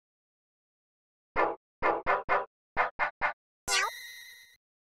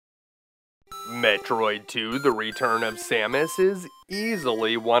Metroid 2: The Return of Samus is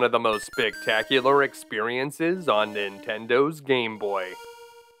easily one of the most spectacular experiences on Nintendo's Game Boy.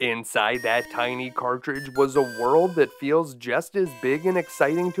 Inside that tiny cartridge was a world that feels just as big and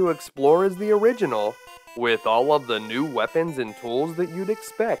exciting to explore as the original, with all of the new weapons and tools that you'd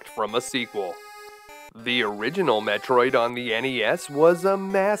expect from a sequel. The original Metroid on the NES was a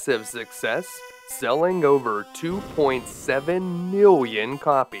massive success, selling over 2.7 million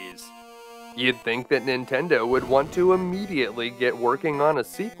copies. You'd think that Nintendo would want to immediately get working on a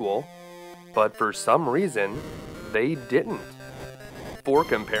sequel, but for some reason, they didn't. For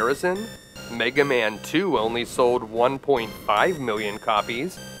comparison, Mega Man 2 only sold 1.5 million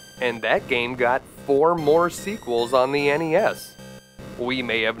copies, and that game got 4 more sequels on the NES. We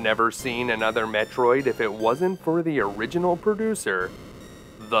may have never seen another Metroid if it wasn't for the original producer,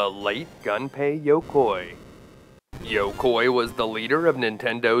 the late Gunpei Yokoi. Yokoi was the leader of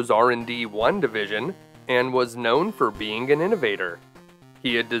Nintendo's R&D 1 division and was known for being an innovator.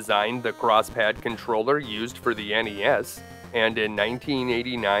 He had designed the crosspad controller used for the NES, and in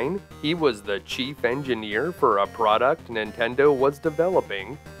 1989, he was the chief engineer for a product Nintendo was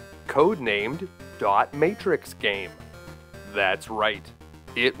developing, codenamed Dot Matrix Game. That's right,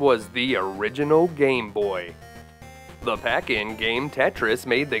 it was the original Game Boy. The pack-in game Tetris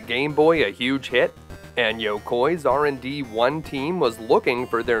made the Game Boy a huge hit, and Yokoi's R&D 1 team was looking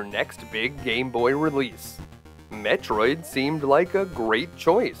for their next big Game Boy release. Metroid seemed like a great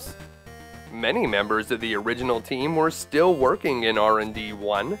choice. Many members of the original team were still working in R&D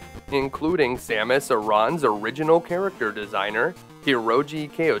 1, including Samus Aran's original character designer,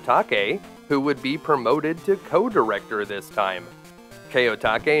 Hiroji Kiyotake, who would be promoted to co-director this time.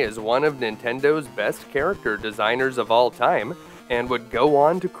 Kiyotake is one of Nintendo's best character designers of all time, and would go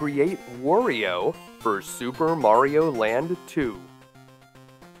on to create Wario for Super Mario Land 2.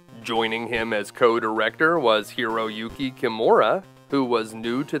 Joining him as co-director was Hiroyuki Kimura, who was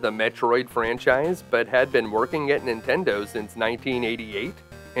new to the Metroid franchise but had been working at Nintendo since 1988,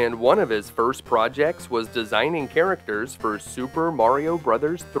 and one of his first projects was designing characters for Super Mario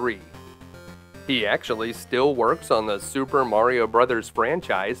Bros. 3. He actually still works on the Super Mario Bros.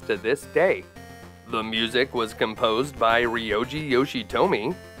 Franchise to this day. The music was composed by Ryoji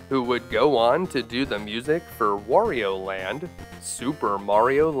Yoshitomi, who would go on to do the music for Wario Land, Super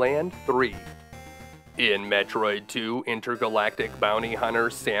Mario Land 3. In Metroid 2, intergalactic bounty hunter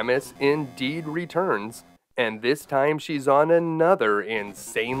Samus indeed returns, and this time she's on another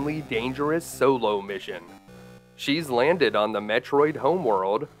insanely dangerous solo mission. She's landed on the Metroid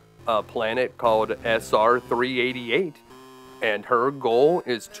homeworld, a planet called SR-388, and her goal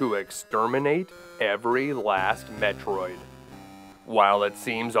is to exterminate every last Metroid. While it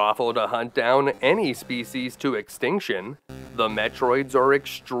seems awful to hunt down any species to extinction, the Metroids are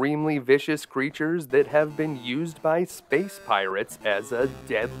extremely vicious creatures that have been used by space pirates as a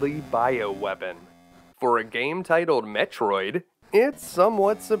deadly bioweapon. For a game titled Metroid, it's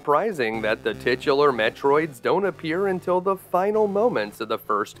somewhat surprising that the titular Metroids don't appear until the final moments of the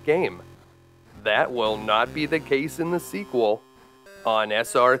first game. That will not be the case in the sequel. On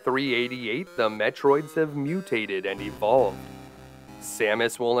SR-388, the Metroids have mutated and evolved.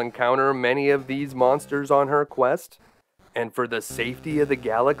 Samus will encounter many of these monsters on her quest, and for the safety of the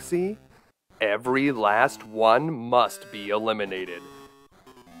galaxy, every last one must be eliminated.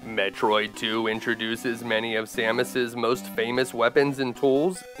 Metroid 2 introduces many of Samus's most famous weapons and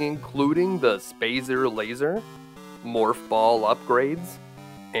tools, including the Spazer Laser, Morph Ball upgrades,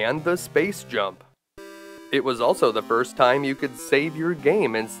 and the Space Jump. It was also the first time you could save your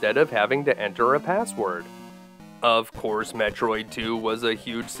game instead of having to enter a password. Of course, Metroid 2 was a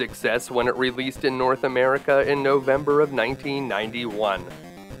huge success when it released in North America in November of 1991.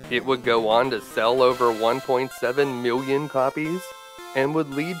 It would go on to sell over 1.7 million copies, and would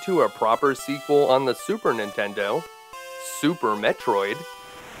lead to a proper sequel on the Super Nintendo, Super Metroid,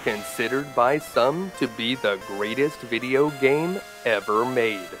 considered by some to be the greatest video game ever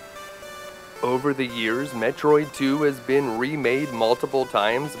made. Over the years, Metroid 2 has been remade multiple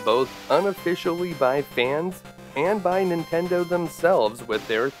times, both unofficially by fans and by Nintendo themselves with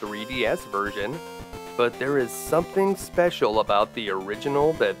their 3DS version, but there is something special about the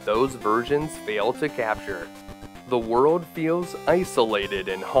original that those versions fail to capture. The world feels isolated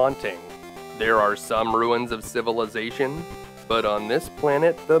and haunting. There are some ruins of civilization, but on this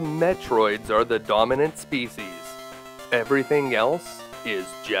planet, the Metroids are the dominant species. Everything else is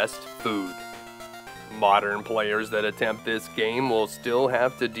just food. Modern players that attempt this game will still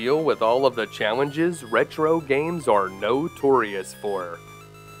have to deal with all of the challenges retro games are notorious for.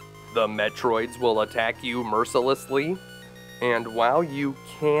 The Metroids will attack you mercilessly, And while you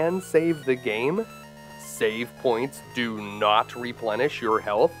can save the game, save points do not replenish your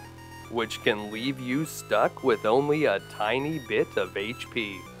health, which can leave you stuck with only a tiny bit of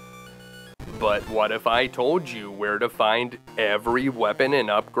HP. But what if I told you where to find every weapon and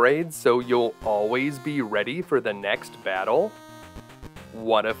upgrade so you'll always be ready for the next battle?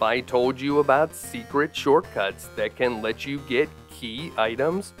 What if I told you about secret shortcuts that can let you get key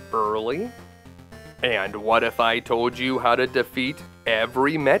items early? And what if I told you how to defeat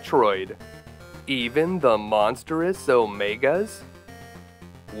every Metroid? Even the monstrous Omegas?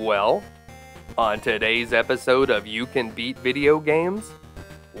 Well, on today's episode of You Can Beat Video Games,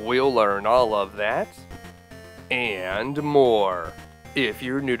 we'll learn all of that and more. If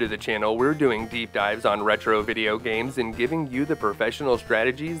you're new to the channel, we're doing deep dives on retro video games and giving you the professional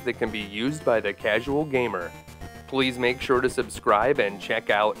strategies that can be used by the casual gamer. Please make sure to subscribe and check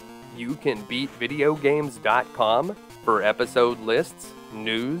out youcanbeatvideogames.com for episode lists,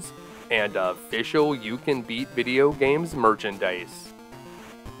 news, and official You Can Beat Video Games merchandise.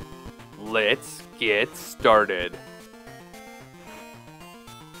 Let's get started.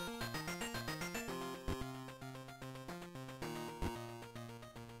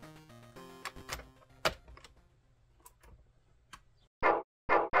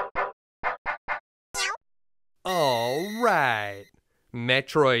 Alright,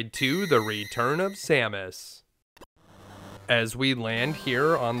 Metroid 2: The Return of Samus. As we land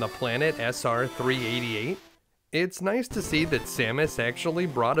here on the planet SR-388, it's nice to see that Samus actually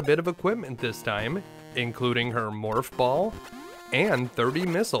brought a bit of equipment this time, including her Morph Ball and 30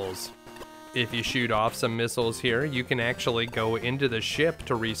 missiles. If you shoot off some missiles here, you can actually go into the ship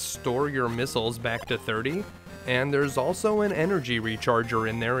to restore your missiles back to 30, and there's also an energy recharger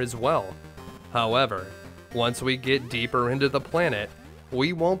in there as well. However, once we get deeper into the planet,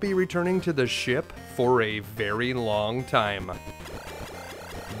 we won't be returning to the ship for a very long time.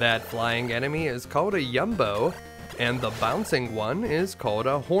 That flying enemy is called a Yumbo, and the bouncing one is called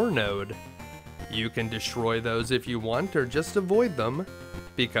a Hornode. You can destroy those if you want or just avoid them,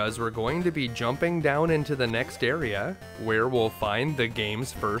 because we're going to be jumping down into the next area where we'll find the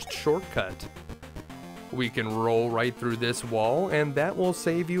game's first shortcut. We can roll right through this wall, and that will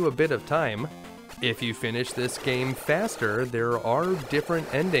save you a bit of time. If you finish this game faster, there are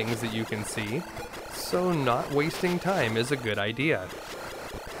different endings that you can see, so not wasting time is a good idea.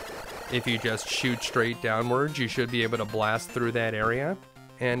 If you just shoot straight downwards, you should be able to blast through that area,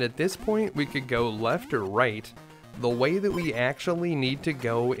 and at this point we could go left or right. The way that we actually need to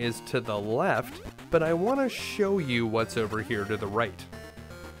go is to the left, but I want to show you what's over here to the right.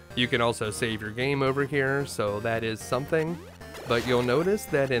 You can also save your game over here, so that is something. But you'll notice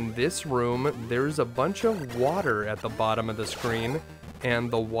that in this room, there's a bunch of water at the bottom of the screen,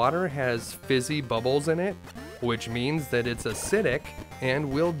 and the water has fizzy bubbles in it, which means that it's acidic and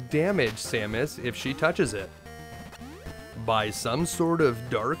will damage Samus if she touches it. By some sort of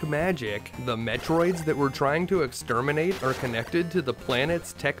dark magic, the Metroids that we're trying to exterminate are connected to the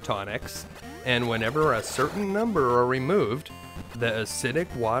planet's tectonics, and whenever a certain number are removed, the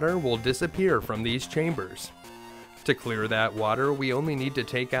acidic water will disappear from these chambers. To clear that water, we only need to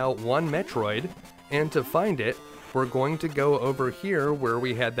take out one Metroid, and to find it, we're going to go over here where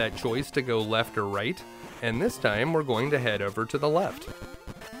we had that choice to go left or right, and this time we're going to head over to the left.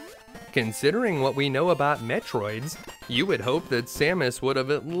 Considering what we know about Metroids, you would hope that Samus would have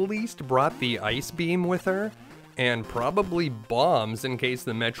at least brought the Ice Beam with her, and probably bombs in case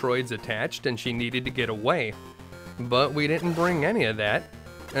the Metroids attached and she needed to get away. But we didn't bring any of that,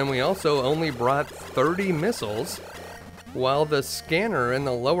 and we also only brought 30 missiles, while the scanner in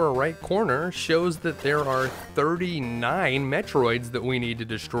the lower right corner shows that there are 39 Metroids that we need to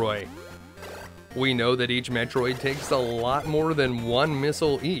destroy. We know that each Metroid takes a lot more than one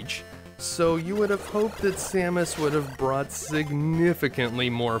missile each, so you would have hoped that Samus would have brought significantly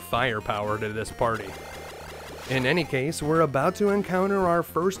more firepower to this party. In any case, we're about to encounter our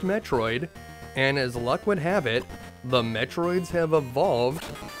first Metroid, and as luck would have it, the Metroids have evolved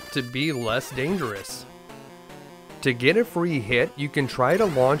to be less dangerous. To get a free hit, you can try to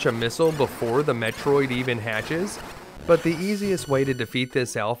launch a missile before the Metroid even hatches, but the easiest way to defeat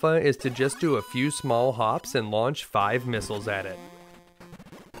this alpha is to just do a few small hops and launch 5 missiles at it.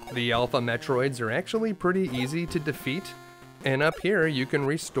 The alpha Metroids are actually pretty easy to defeat, and up here you can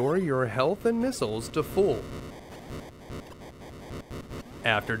restore your health and missiles to full.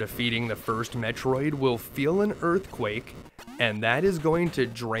 After defeating the first Metroid, we'll feel an earthquake, and that is going to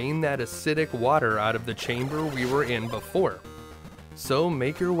drain that acidic water out of the chamber we were in before. So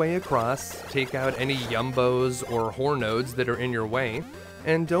make your way across, take out any Yumbos or Hornodes that are in your way,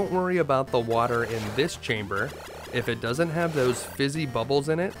 and don't worry about the water in this chamber, If it doesn't have those fizzy bubbles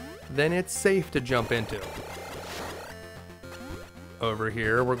in it, then it's safe to jump into. Over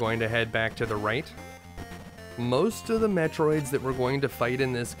here, we're going to head back to the right. Most of the Metroids that we're going to fight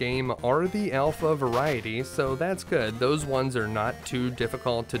in this game are the alpha variety, so that's good. Those ones are not too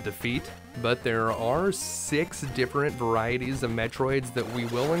difficult to defeat, but there are 6 different varieties of Metroids that we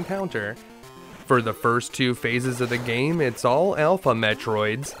will encounter. For the first 2 phases of the game, it's all alpha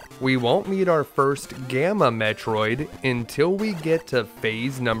Metroids. We won't meet our first gamma Metroid until we get to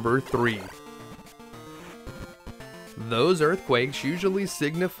phase number 3. Those earthquakes usually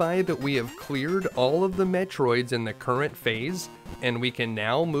signify that we have cleared all of the Metroids in the current phase, and we can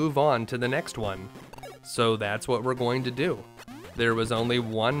now move on to the next one. So that's what we're going to do. There was only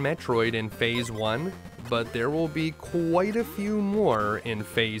 1 Metroid in phase 1, but there will be quite a few more in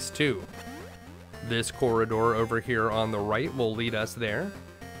phase 2. This corridor over here on the right will lead us there.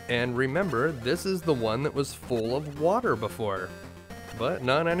 And remember, this is the one that was full of water before, but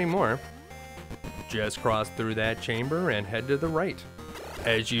not anymore. Just cross through that chamber and head to the right.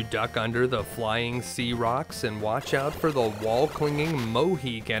 As you duck under the flying sea rocks and watch out for the wall-clinging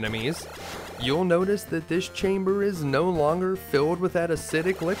Mohique enemies, you'll notice that this chamber is no longer filled with that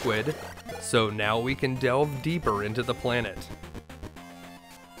acidic liquid, so now we can delve deeper into the planet.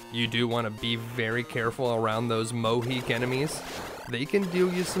 You do want to be very careful around those Mohique enemies. They can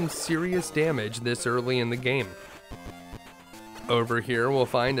deal you some serious damage this early in the game. Over here we'll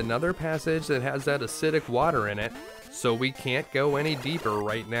find another passage that has that acidic water in it, so we can't go any deeper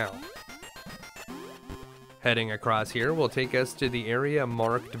right now. Heading across here will take us to the area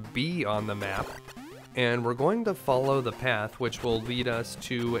marked B on the map, and we're going to follow the path which will lead us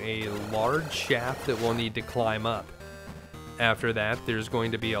to a large shaft that we'll need to climb up. After that, there's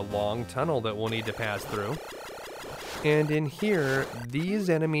going to be a long tunnel that we'll need to pass through. And in here, these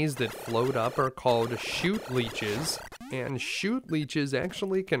enemies that float up are called shoot leeches, and shoot leeches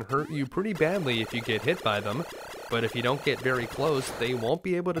actually can hurt you pretty badly if you get hit by them, but if you don't get very close, they won't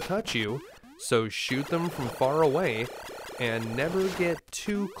be able to touch you, so shoot them from far away, and never get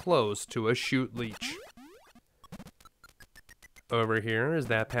too close to a shoot leech. Over here is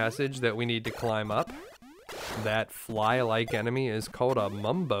that passage that we need to climb up. That fly-like enemy is called a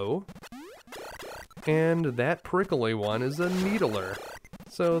Mumbo. And that prickly one is a Needler,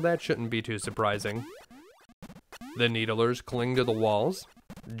 so that shouldn't be too surprising. The Needlers cling to the walls,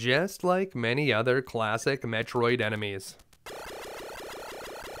 just like many other classic Metroid enemies.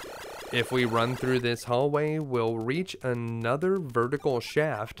 If we run through this hallway, we'll reach another vertical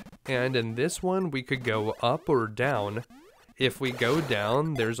shaft, and in this one we could go up or down. If we go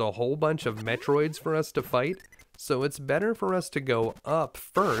down, there's a whole bunch of Metroids for us to fight, so it's better for us to go up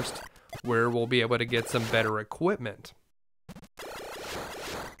first, where we'll be able to get some better equipment.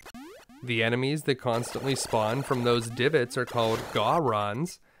 The enemies that constantly spawn from those divots are called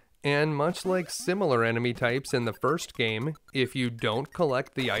Gaurons, and much like similar enemy types in the first game, if you don't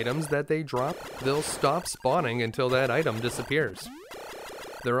collect the items that they drop, they'll stop spawning until that item disappears.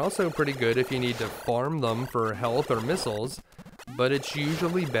 They're also pretty good if you need to farm them for health or missiles, but it's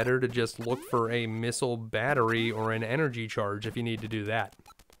usually better to just look for a missile battery or an energy charge if you need to do that.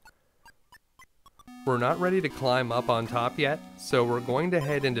 We're not ready to climb up on top yet, so we're going to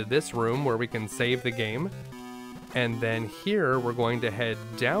head into this room where we can save the game. And then here we're going to head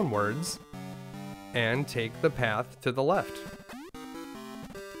downwards and take the path to the left.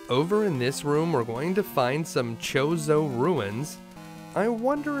 Over in this room we're going to find some Chozo ruins. I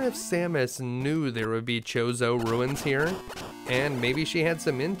wonder if Samus knew there would be Chozo ruins here, and maybe she had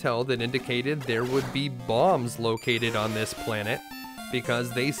some intel that indicated there would be bombs located on this planet,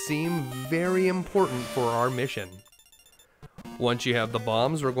 because they seem very important for our mission. Once you have the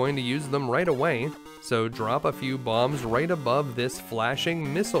bombs, we're going to use them right away, so drop a few bombs right above this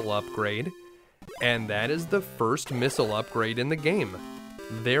flashing missile upgrade, and that is the first missile upgrade in the game.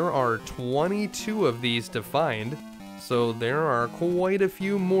 There are 22 of these to find, so there are quite a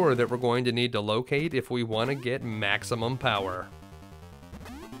few more that we're going to need to locate if we want to get maximum power.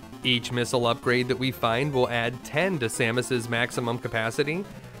 Each missile upgrade that we find will add 10 to Samus's maximum capacity,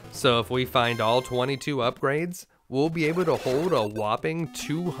 so if we find all 22 upgrades, we'll be able to hold a whopping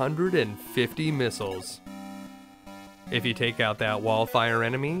 250 missiles. If you take out that wallfire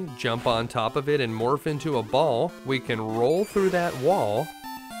enemy, jump on top of it and morph into a ball, we can roll through that wall,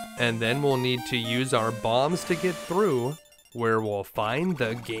 and then we'll need to use our bombs to get through, where we'll find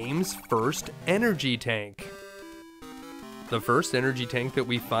the game's first energy tank. The first energy tank that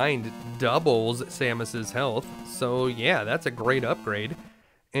we find doubles Samus's health, so yeah, that's a great upgrade.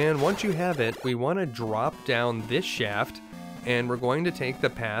 And once you have it, we want to drop down this shaft, and we're going to take the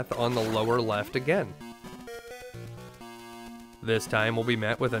path on the lower left again. This time we'll be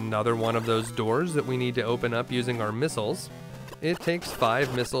met with another one of those doors that we need to open up using our missiles. It takes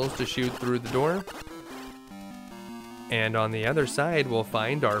 5 missiles to shoot through the door. And on the other side, we'll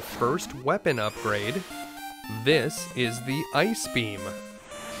find our first weapon upgrade. This is the Ice Beam.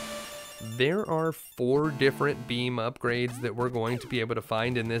 There are 4 different beam upgrades that we're going to be able to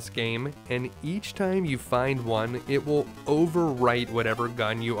find in this game, and each time you find one, it will overwrite whatever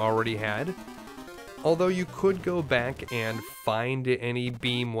gun you already had. Although you could go back and find any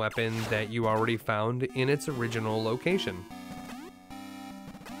beam weapon that you already found in its original location.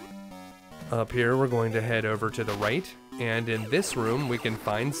 Up here, we're going to head over to the right, and in this room, we can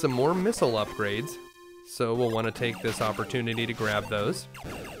find some more missile upgrades. So we'll want to take this opportunity to grab those.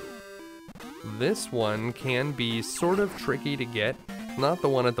 This one can be sort of tricky to get, not the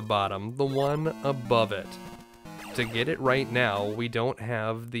one at the bottom, the one above it. To get it right now, we don't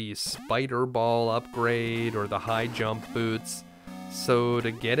have the Spider Ball upgrade or the high jump boots. So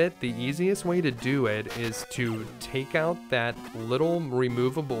to get it, the easiest way to do it is to take out that little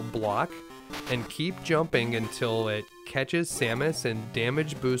removable block and keep jumping until it catches Samus and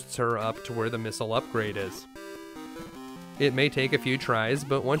damage boosts her up to where the missile upgrade is. It may take a few tries,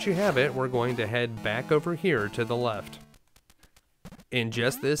 but once you have it, we're going to head back over here to the left. In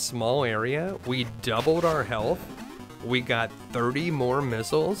just this small area, we doubled our health, we got 30 more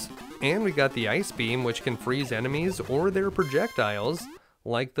missiles, and we got the Ice Beam, which can freeze enemies or their projectiles,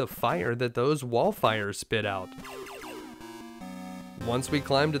 like the fire that those wall fires spit out. Once we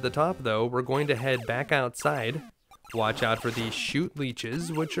climb to the top though, we're going to head back outside. Watch out for these shoot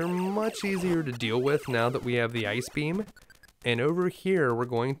leeches, which are much easier to deal with now that we have the Ice Beam. And over here, we're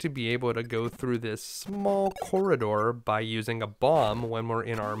going to be able to go through this small corridor by using a bomb when we're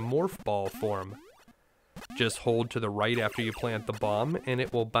in our Morph Ball form. Just hold to the right after you plant the bomb, and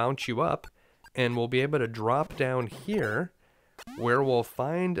it will bounce you up, and we'll be able to drop down here, where we'll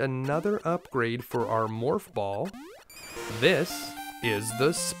find another upgrade for our Morph Ball. This is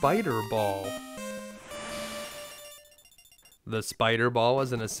the Spider Ball. The Spider Ball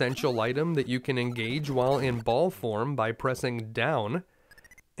is an essential item that you can engage while in ball form by pressing down,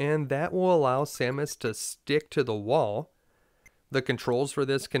 and that will allow Samus to stick to the wall. The controls for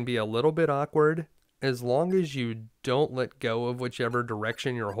this can be a little bit awkward. As long as you don't let go of whichever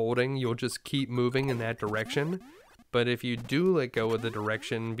direction you're holding, you'll just keep moving in that direction. But if you do let go of the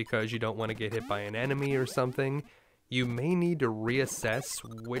direction because you don't want to get hit by an enemy or something, you may need to reassess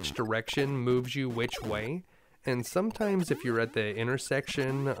which direction moves you which way. And sometimes if you're at the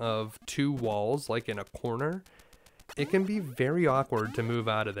intersection of 2 walls, like in a corner, it can be very awkward to move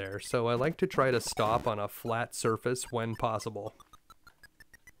out of there. So I like to try to stop on a flat surface when possible.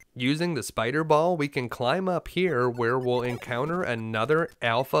 Using the Spider Ball, we can climb up here where we'll encounter another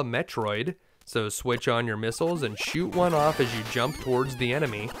Alpha Metroid. So switch on your missiles and shoot one off as you jump towards the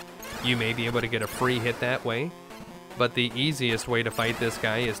enemy. You may be able to get a free hit that way. But the easiest way to fight this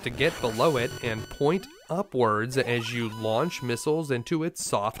guy is to get below it and point upwards as you launch missiles into its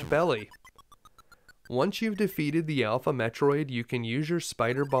soft belly. Once you've defeated the Alpha Metroid, you can use your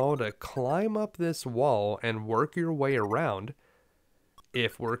Spider Ball to climb up this wall and work your way around.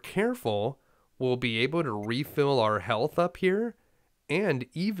 If we're careful, we'll be able to refill our health up here and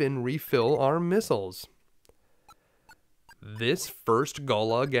even refill our missiles. This first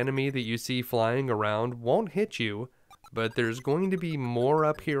Gulug enemy that you see flying around won't hit you, but there's going to be more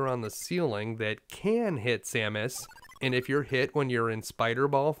up here on the ceiling that can hit Samus, and if you're hit when you're in Spider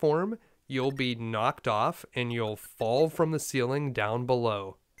Ball form, you'll be knocked off and you'll fall from the ceiling down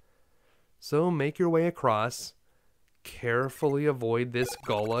below. So make your way across, carefully avoid this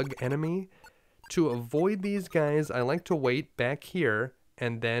Gulug enemy. To avoid these guys, I like to wait back here,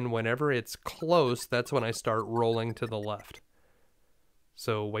 and then whenever it's close, that's when I start rolling to the left.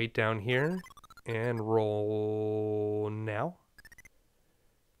 So wait down here, and roll now.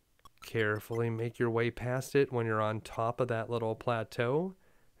 Carefully make your way past it when you're on top of that little plateau.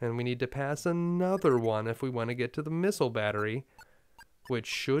 And we need to pass another one if we want to get to the missile battery, which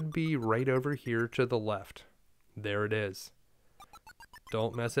should be right over here to the left. There it is.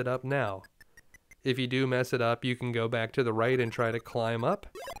 Don't mess it up now. If you do mess it up, you can go back to the right and try to climb up.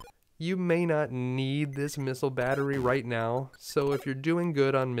 You may not need this missile battery right now, so if you're doing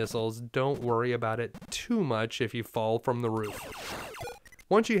good on missiles, don't worry about it too much if you fall from the roof.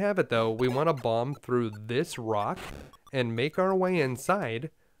 Once you have it though, we want to bomb through this rock and make our way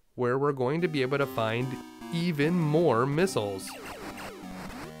inside, where we're going to be able to find even more missiles.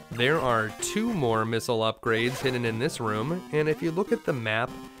 There are 2 more missile upgrades hidden in this room, and if you look at the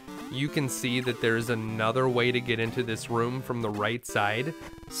map, you can see that there's another way to get into this room from the right side.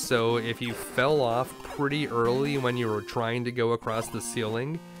 So if you fell off pretty early when you were trying to go across the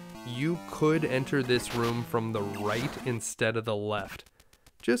ceiling, you could enter this room from the right instead of the left.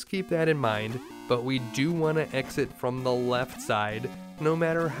 Just keep that in mind, but we do want to exit from the left side, no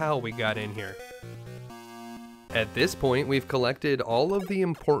matter how we got in here. At this point, we've collected all of the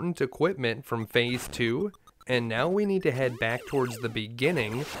important equipment from Phase 2, and now we need to head back towards the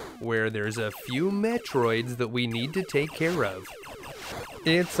beginning, where there's a few Metroids that we need to take care of.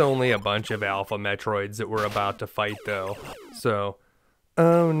 It's only a bunch of Alpha Metroids that we're about to fight though, so...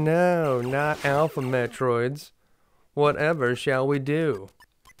 Oh no, not Alpha Metroids. Whatever shall we do?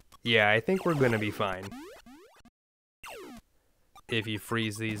 Yeah, I think we're gonna be fine. If you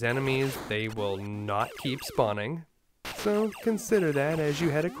freeze these enemies, they will not keep spawning, so consider that as you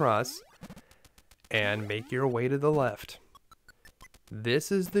head across. And make your way to the left.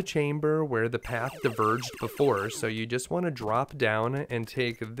 This is the chamber where the path diverged before, so you just want to drop down and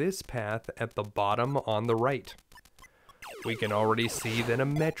take this path at the bottom on the right. We can already see that a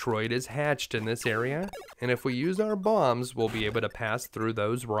Metroid is hatched in this area, and if we use our bombs, we'll be able to pass through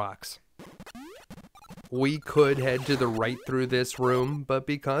those rocks. We could head to the right through this room, but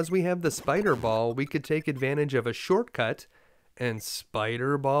because we have the Spider Ball, we could take advantage of a shortcut and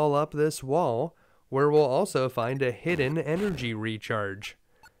Spider Ball up this wall, where we'll also find a hidden energy recharge.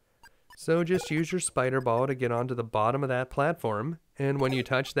 So just use your Spider Ball to get onto the bottom of that platform, and when you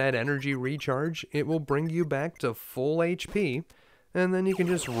touch that energy recharge, it will bring you back to full HP, and then you can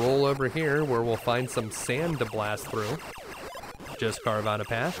just roll over here where we'll find some sand to blast through. Just carve out a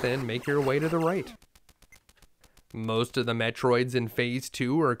path and make your way to the right. Most of the Metroids in Phase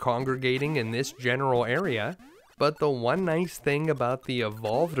 2 are congregating in this general area, but the one nice thing about the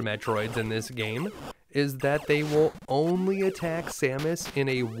evolved Metroids in this game is that they will only attack Samus in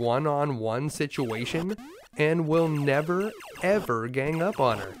a one-on-one situation and will never, ever gang up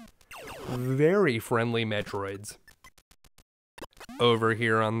on her. Very friendly Metroids. Over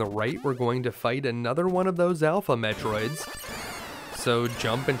here on the right, we're going to fight another one of those Alpha Metroids. So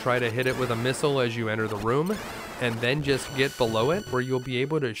jump and try to hit it with a missile as you enter the room, and then just get below it where you'll be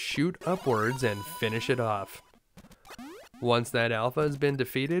able to shoot upwards and finish it off. Once that Alpha has been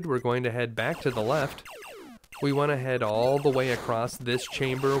defeated, we're going to head back to the left. We want to head all the way across this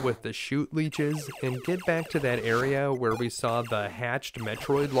chamber with the shoot leeches and get back to that area where we saw the hatched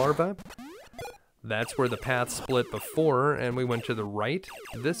Metroid larva. That's where the path split before, and we went to the right.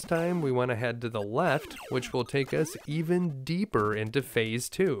 This time we want to head to the left, which will take us even deeper into Phase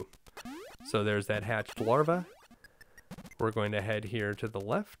 2. So there's that hatched larva. We're going to head here to the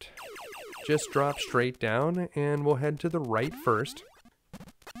left. Just drop straight down, and we'll head to the right first.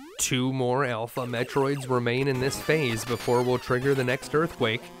 2 more Alpha Metroids remain in this phase before we'll trigger the next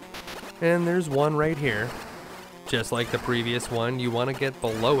earthquake. And there's one right here. Just like the previous one, you want to get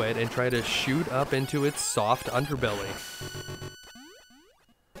below it and try to shoot up into its soft underbelly.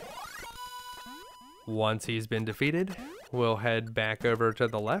 Once he's been defeated, we'll head back over to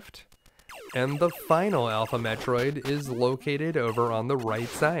the left. And the final Alpha Metroid is located over on the right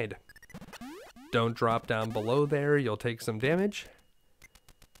side. Don't drop down below there, you'll take some damage.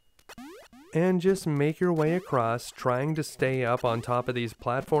 And just make your way across, trying to stay up on top of these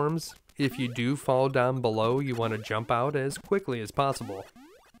platforms. If you do fall down below, you want to jump out as quickly as possible.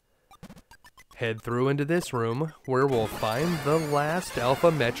 Head through into this room, where we'll find the last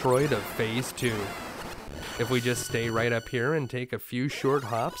Alpha Metroid of Phase 2. If we just stay right up here and take a few short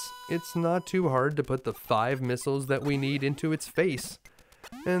hops, it's not too hard to put the 5 missiles that we need into its face.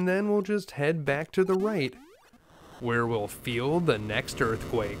 And then we'll just head back to the right, where we'll feel the next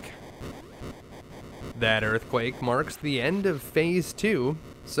earthquake. That earthquake marks the end of Phase 2,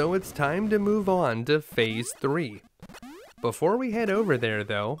 so it's time to move on to Phase 3. Before we head over there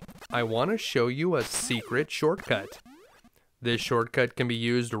though, I want to show you a secret shortcut. This shortcut can be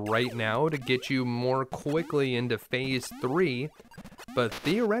used right now to get you more quickly into Phase 3, but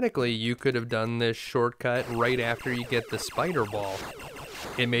theoretically you could have done this shortcut right after you get the Spider Ball.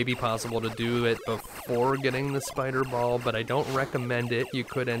 It may be possible to do it before getting the Spider Ball, but I don't recommend it. You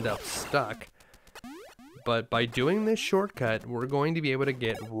could end up stuck. But by doing this shortcut, we're going to be able to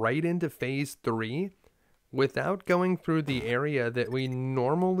get right into Phase 3 without going through the area that we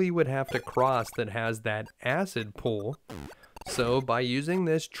normally would have to cross that has that acid pool. So by using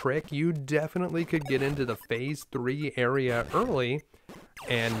this trick, you definitely could get into the Phase 3 area early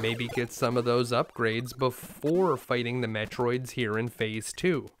and maybe get some of those upgrades before fighting the Metroids here in Phase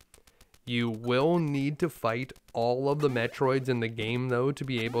 2. You will need to fight all of the Metroids in the game though to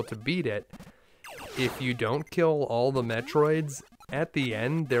be able to beat it. If you don't kill all the Metroids, at the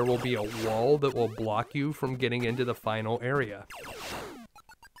end there will be a wall that will block you from getting into the final area.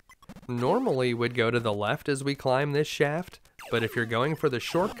 Normally we'd go to the left as we climb this shaft, but if you're going for the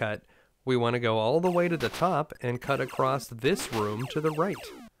shortcut, we want to go all the way to the top and cut across this room to the right.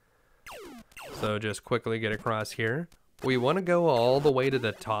 So just quickly get across here. We want to go all the way to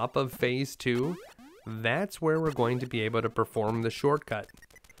the top of phase 2. That's where we're going to be able to perform the shortcut.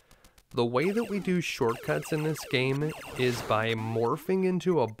 The way that we do shortcuts in this game is by morphing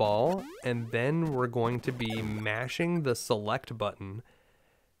into a ball, and then we're going to be mashing the select button.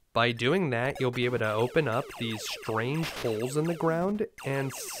 By doing that, you'll be able to open up these strange holes in the ground,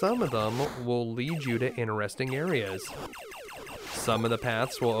 and some of them will lead you to interesting areas. Some of the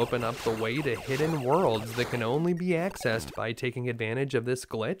paths will open up the way to hidden worlds that can only be accessed by taking advantage of this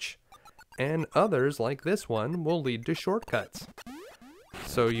glitch, and others, like this one, will lead to shortcuts.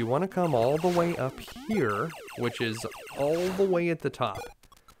 So you want to come all the way up here, which is all the way at the top.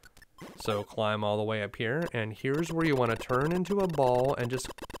 So climb all the way up here, and here's where you want to turn into a ball and just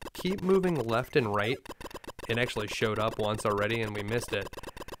keep moving left and right. It actually showed up once already and we missed it.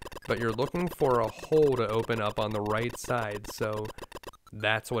 But you're looking for a hole to open up on the right side, so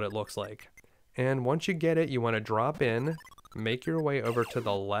that's what it looks like. And once you get it, you want to drop in, make your way over to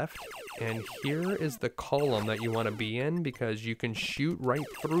the left, and here is the column that you want to be in because you can shoot right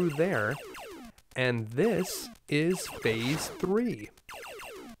through there. And this is phase 3.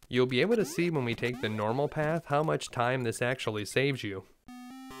 You'll be able to see when we take the normal path how much time this actually saves you.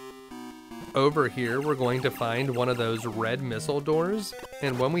 Over here, we're going to find one of those red missile doors,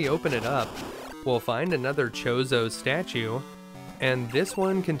 and when we open it up, we'll find another Chozo statue, and this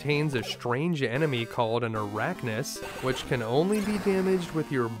one contains a strange enemy called an Arachnus, which can only be damaged with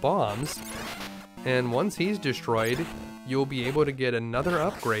your bombs, and once he's destroyed, you'll be able to get another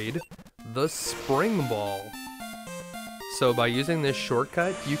upgrade, the Spring Ball. So by using this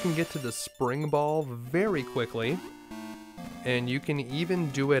shortcut, you can get to the Spring Ball very quickly, and you can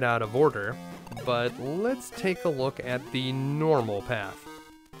even do it out of order, but let's take a look at the normal path.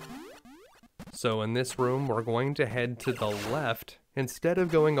 So in this room, we're going to head to the left instead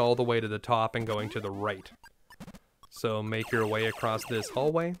of going all the way to the top and going to the right. So make your way across this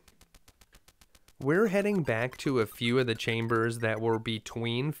hallway. We're heading back to a few of the chambers that were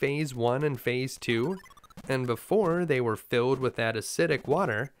between phase 1 and phase 2, and before they were filled with that acidic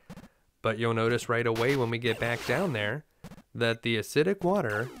water, but you'll notice right away when we get back down there that the acidic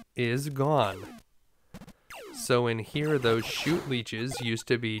water is gone. So in here, those chute leeches used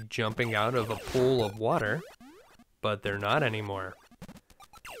to be jumping out of a pool of water, but they're not anymore.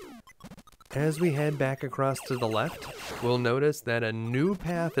 As we head back across to the left, we'll notice that a new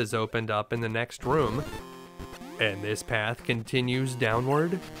path is opened up in the next room, and this path continues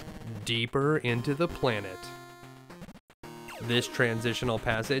downward, deeper into the planet. This transitional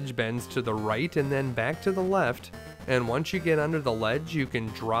passage bends to the right and then back to the left, and once you get under the ledge, you can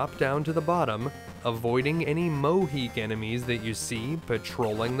drop down to the bottom, avoiding any Mohique enemies that you see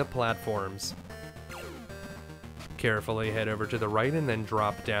patrolling the platforms. Carefully head over to the right and then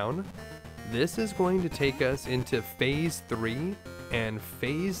drop down. This is going to take us into phase 3, and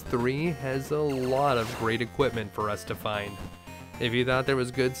phase 3 has a lot of great equipment for us to find. If you thought there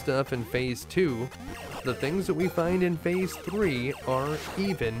was good stuff in phase 2, the things that we find in phase 3 are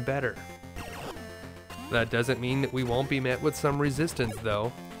even better. That doesn't mean that we won't be met with some resistance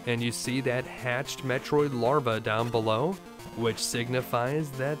though, and you see that hatched Metroid larva down below, which signifies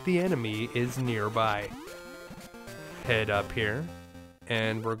that the enemy is nearby. Head up here,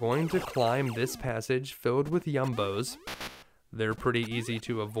 and we're going to climb this passage filled with Yumbos. They're pretty easy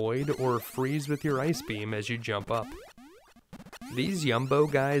to avoid or freeze with your ice beam as you jump up. These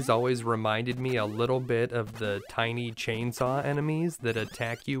Yumbo guys always reminded me a little bit of the tiny chainsaw enemies that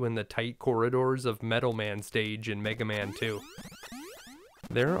attack you in the tight corridors of Metal Man stage in Mega Man 2.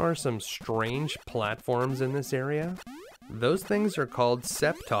 There are some strange platforms in this area. Those things are called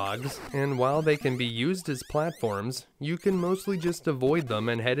Septogs, and while they can be used as platforms, you can mostly just avoid them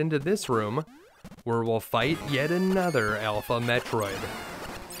and head into this room, where we'll fight yet another Alpha Metroid.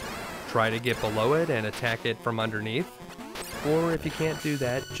 Try to get below it and attack it from underneath, or if you can't do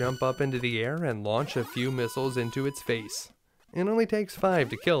that, jump up into the air and launch a few missiles into its face. It only takes 5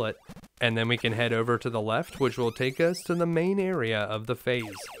 to kill it, and then we can head over to the left, which will take us to the main area of the phase.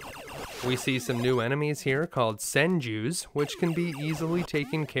 We see some new enemies here called Senjus, which can be easily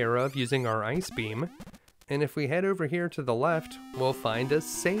taken care of using our ice beam, and if we head over here to the left, we'll find a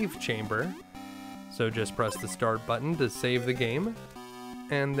save chamber. So just press the start button to save the game,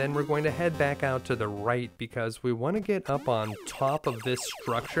 and then we're going to head back out to the right because we want to get up on top of this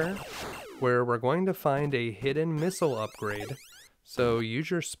structure where we're going to find a hidden missile upgrade. So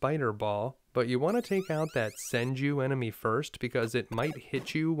use your spider ball, but you want to take out that Senju enemy first because it might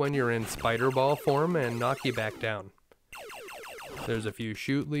hit you when you're in spider ball form and knock you back down. There's a few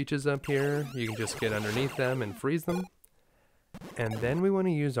shoot leeches up here. You can just get underneath them and freeze them. And then we want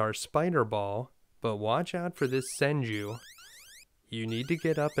to use our spider ball, but watch out for this Senju. You need to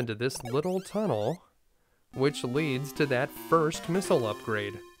get up into this little tunnel, which leads to that first missile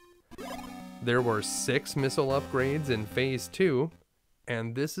upgrade. There were 6 missile upgrades in Phase 2,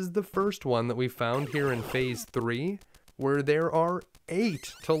 and this is the first one that we found here in Phase 3, where there are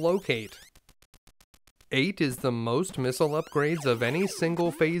 8 to locate. 8 is the most missile upgrades of any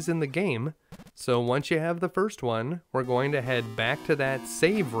single phase in the game, so once you have the first one, we're going to head back to that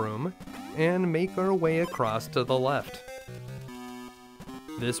save room and make our way across to the left.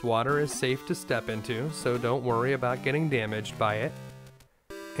 This water is safe to step into, so don't worry about getting damaged by it.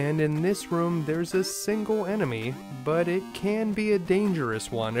 And in this room, there's a single enemy, but it can be a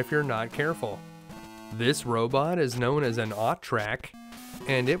dangerous one if you're not careful. This robot is known as an Aut-Track,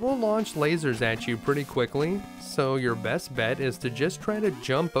 and it will launch lasers at you pretty quickly, so your best bet is to just try to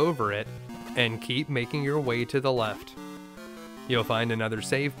jump over it and keep making your way to the left. You'll find another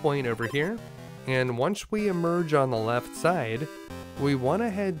save point over here, and once we emerge on the left side, we want to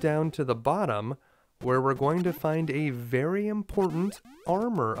head down to the bottom where we're going to find a very important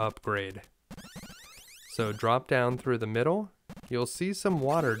armor upgrade. So drop down through the middle. You'll see some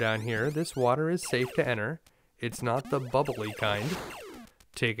water down here. This water is safe to enter. It's not the bubbly kind.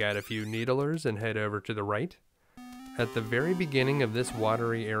 Take out a few needlers and head over to the right. At the very beginning of this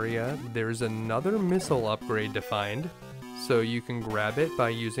watery area, there's another missile upgrade to find, so you can grab it by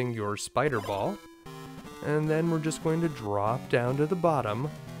using your spider ball. And then we're just going to drop down to the bottom,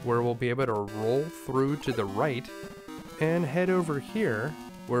 where we'll be able to roll through to the right and head over here,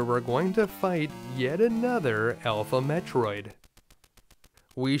 where we're going to fight yet another Alpha Metroid.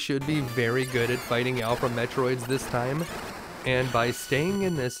 We should be very good at fighting Alpha Metroids this time, and by staying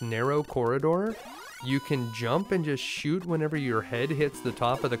in this narrow corridor, you can jump and just shoot whenever your head hits the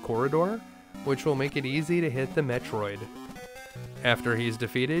top of the corridor, which will make it easy to hit the Metroid. After he's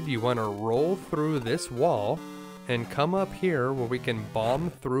defeated, you want to roll through this wall and come up here where we can bomb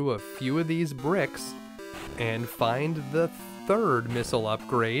through a few of these bricks and find the 3rd missile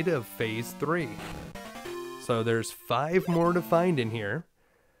upgrade of Phase 3. So there's 5 more to find in here.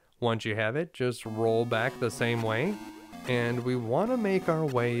 Once you have it, just roll back the same way, and we want to make our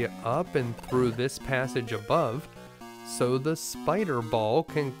way up and through this passage above so the spider ball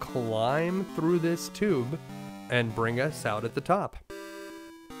can climb through this tube and bring us out at the top.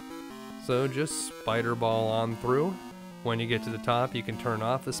 So just spider ball on through. When you get to the top, you can turn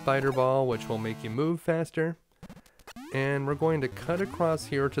off the spider ball, which will make you move faster. And we're going to cut across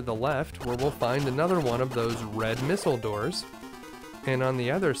here to the left, where we'll find another one of those red missile doors. And on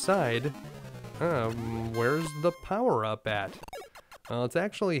the other side, where's the power-up at? Well, it's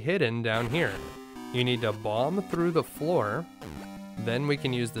actually hidden down here. You need to bomb through the floor. Then we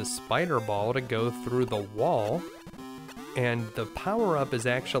can use the spider ball to go through the wall. And the power-up is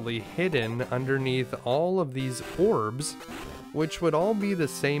actually hidden underneath all of these orbs, which would all be the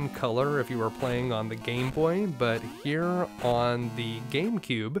same color if you were playing on the Game Boy, but here on the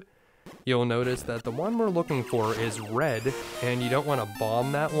GameCube, you'll notice that the one we're looking for is red, and you don't want to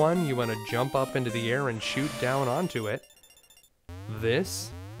bomb that one, you want to jump up into the air and shoot down onto it.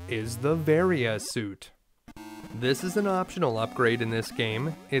 This is the Varia suit. This is an optional upgrade in this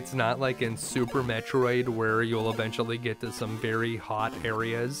game. It's not like in Super Metroid where you'll eventually get to some very hot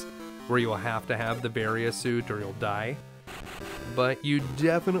areas where you'll have to have the Varia suit or you'll die. But you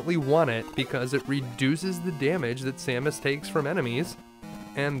definitely want it because it reduces the damage that Samus takes from enemies,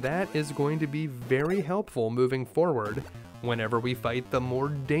 and that is going to be very helpful moving forward whenever we fight the more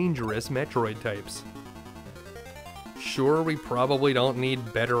dangerous Metroid types. Sure, we probably don't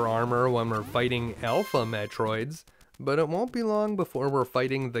need better armor when we're fighting Alpha Metroids, but it won't be long before we're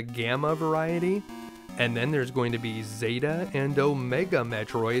fighting the Gamma variety, and then there's going to be Zeta and Omega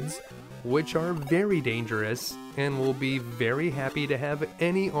Metroids, which are very dangerous, and we'll be very happy to have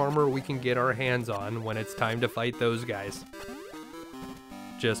any armor we can get our hands on when it's time to fight those guys.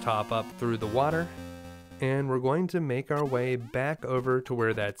 Just hop up through the water, and we're going to make our way back over to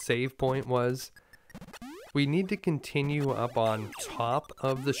where that save point was. We need to continue up on top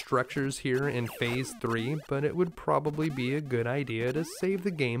of the structures here in Phase 3, but it would probably be a good idea to save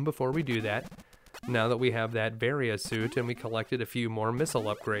the game before we do that, now that we have that Varia suit and we collected a few more missile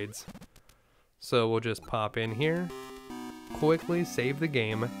upgrades. So we'll just pop in here, quickly save the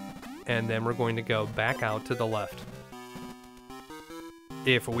game, and then we're going to go back out to the left.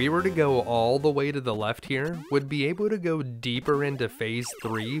 If we were to go all the way to the left here, we'd be able to go deeper into Phase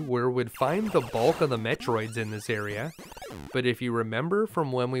 3 where we'd find the bulk of the Metroids in this area. But if you remember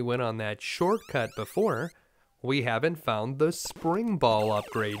from when we went on that shortcut before, we haven't found the Spring Ball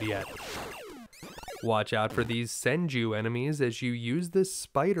upgrade yet. Watch out for these Senju enemies as you use the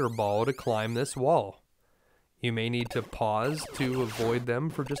Spider Ball to climb this wall. You may need to pause to avoid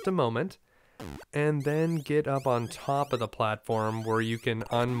them for just a moment, and then get up on top of the platform where you can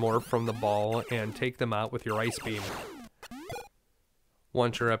unmorph from the ball and take them out with your ice beam.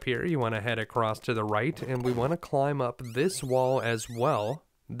 Once you're up here, you want to head across to the right, and we want to climb up this wall as well.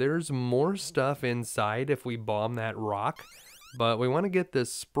 There's more stuff inside if we bomb that rock, but we want to get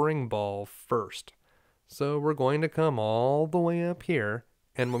this spring ball first. So we're going to come all the way up here,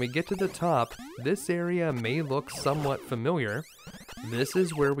 and when we get to the top, this area may look somewhat familiar. This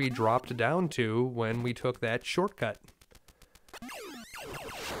is where we dropped down to when we took that shortcut.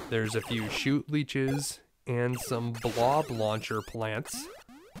 There's a few shoot leeches and some blob launcher plants.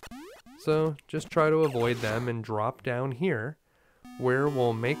 So just try to avoid them and drop down here, where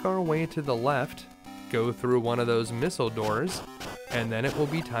we'll make our way to the left, go through one of those missile doors, and then it will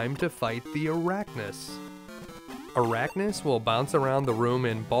be time to fight the Arachnus. Arachnus will bounce around the room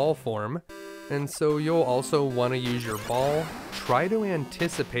in ball form, and so you'll also want to use your ball, try to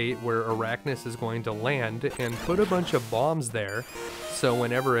anticipate where Arachnus is going to land, and put a bunch of bombs there, so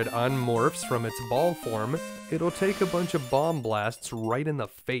whenever it unmorphs from its ball form, it'll take a bunch of bomb blasts right in the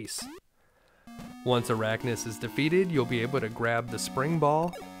face. Once Arachnus is defeated, you'll be able to grab the spring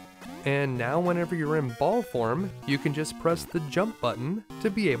ball, and now whenever you're in ball form, you can just press the jump button to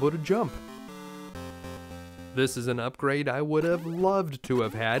be able to jump. This is an upgrade I would have loved to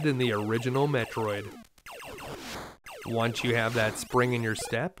have had in the original Metroid. Once you have that spring in your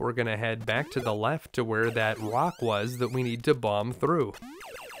step, we're going to head back to the left to where that rock was that we need to bomb through.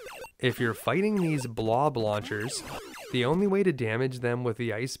 If you're fighting these blob launchers, the only way to damage them with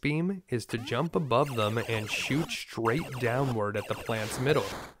the ice beam is to jump above them and shoot straight downward at the plant's middle.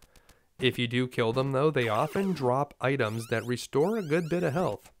 If you do kill them though, they often drop items that restore a good bit of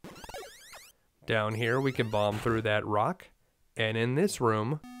health. Down here we can bomb through that rock, and in this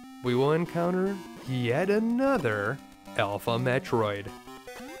room we will encounter yet another Alpha Metroid.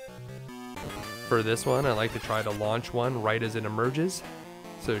 For this one, I like to try to launch one right as it emerges,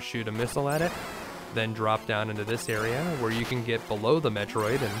 so shoot a missile at it, then drop down into this area where you can get below the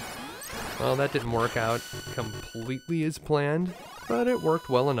Metroid, and well, that didn't work out completely as planned, but it worked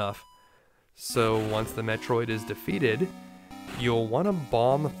well enough. So once the Metroid is defeated, you'll want to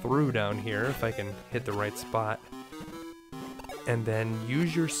bomb through down here, if I can hit the right spot, and then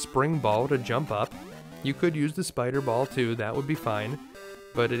use your spring ball to jump up. You could use the spider ball too, that would be fine,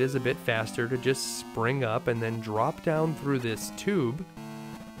 but it is a bit faster to just spring up and then drop down through this tube,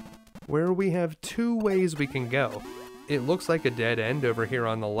 where we have two ways we can go. It looks like a dead end over here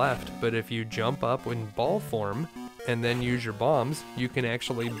on the left, but if you jump up in ball form and then use your bombs, you can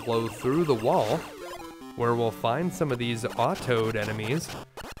actually blow through the wall, where we'll find some of these Autoed enemies,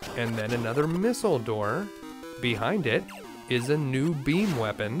 and then another missile door. Behind it is a new beam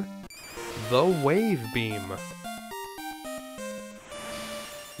weapon, the Wave Beam.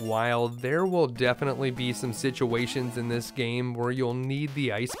 While there will definitely be some situations in this game where you'll need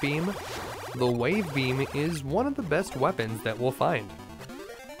the ice beam, the Wave Beam is one of the best weapons that we'll find.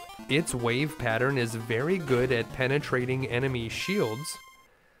 Its wave pattern is very good at penetrating enemy shields,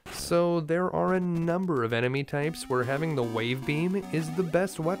 so there are a number of enemy types where having the Wave Beam is the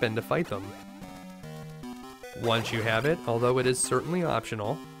best weapon to fight them. Once you have it, although it is certainly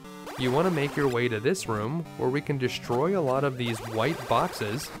optional, you want to make your way to this room where we can destroy a lot of these white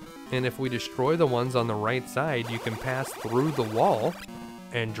boxes, and if we destroy the ones on the right side, you can pass through the wall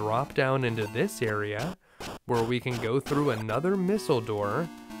and drop down into this area where we can go through another missile door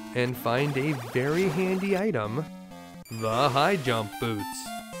and find a very handy item, the high jump boots.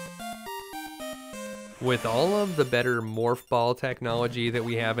 With all of the better Morph Ball technology that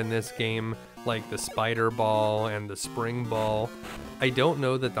we have in this game, like the Spider Ball and the Spring Ball, I don't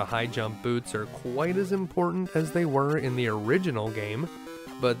know that the high jump boots are quite as important as they were in the original game,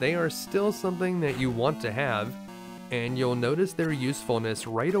 but they are still something that you want to have, and you'll notice their usefulness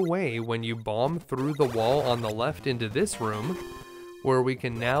right away when you bomb through the wall on the left into this room, where we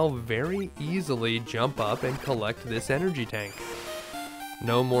can now very easily jump up and collect this energy tank.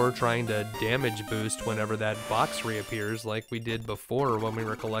 No more trying to damage boost whenever that box reappears like we did before when we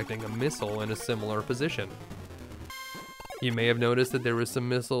were collecting a missile in a similar position. You may have noticed that there was some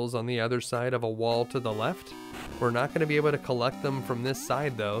missiles on the other side of a wall to the left. We're not going to be able to collect them from this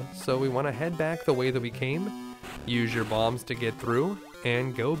side though, so we want to head back the way that we came, use your bombs to get through,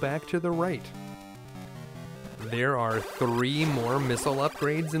 and go back to the right. There are 3 more missile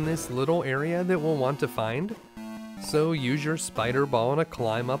upgrades in this little area that we'll want to find. So use your spider ball to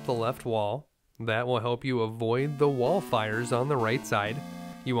climb up the left wall. That will help you avoid the wall fires on the right side.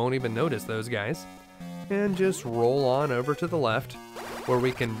 You won't even notice those guys. And just roll on over to the left, where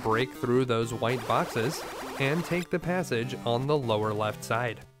we can break through those white boxes and take the passage on the lower left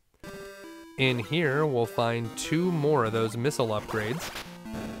side. In here, we'll find 2 more of those missile upgrades.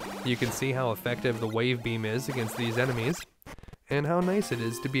 You can see how effective the wave beam is against these enemies, and how nice it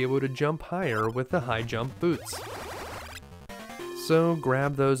is to be able to jump higher with the high jump boots. So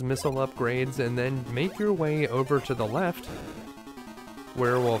grab those missile upgrades and then make your way over to the left,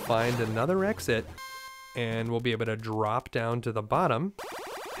 where we'll find another exit, and we'll be able to drop down to the bottom,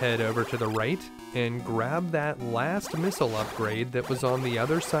 head over to the right, and grab that last missile upgrade that was on the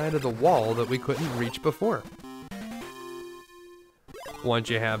other side of the wall that we couldn't reach before. Once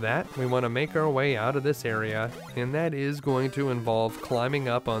you have that, we want to make our way out of this area, and that is going to involve climbing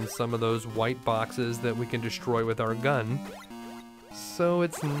up on some of those white boxes that we can destroy with our gun. So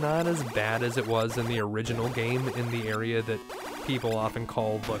it's not as bad as it was in the original game in the area that people often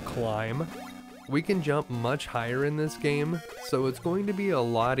call the climb. We can jump much higher in this game, so it's going to be a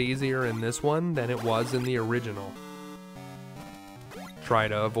lot easier in this one than it was in the original. Try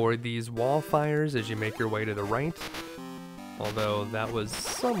to avoid these wall fires as you make your way to the right, although that was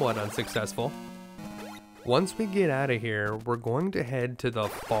somewhat unsuccessful. Once we get out of here, we're going to head to the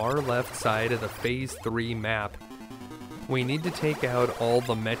far left side of the Phase 3 map. We need to take out all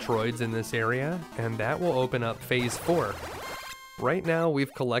the Metroids in this area, and that will open up Phase 4. Right now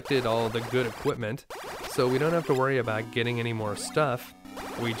we've collected all the good equipment, so we don't have to worry about getting any more stuff.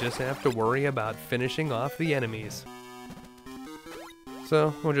 We just have to worry about finishing off the enemies.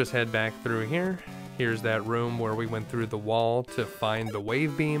 So we'll just head back through here. Here's that room where we went through the wall to find the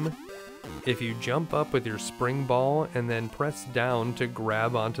wave beam. If you jump up with your spring ball and then press down to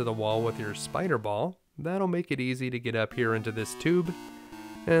grab onto the wall with your spider ball, that'll make it easy to get up here into this tube.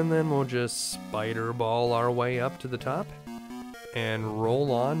 And then we'll just spider ball our way up to the top and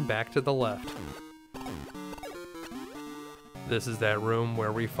roll on back to the left. This is that room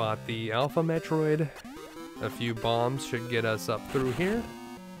where we fought the Alpha Metroid. A few bombs should get us up through here,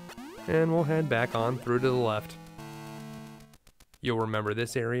 and we'll head back on through to the left. You'll remember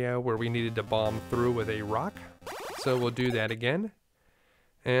this area where we needed to bomb through with a rock, so we'll do that again.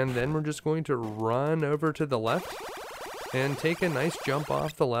 And then we're just going to run over to the left and take a nice jump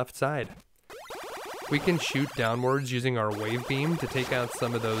off the left side. We can shoot downwards using our wave beam to take out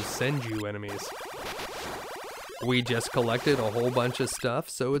some of those Senju enemies. We just collected a whole bunch of stuff,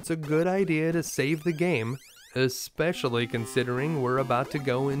 so it's a good idea to save the game, especially considering we're about to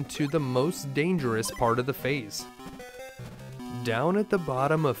go into the most dangerous part of the phase. Down at the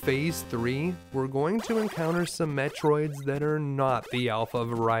bottom of Phase 3, we're going to encounter some Metroids that are not the Alpha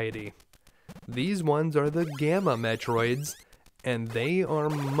variety. These ones are the Gamma Metroids, and they are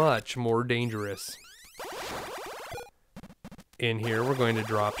much more dangerous. In here, we're going to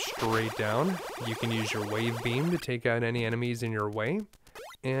drop straight down. You can use your wave beam to take out any enemies in your way,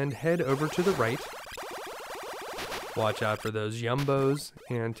 and head over to the right. Watch out for those Yumbos,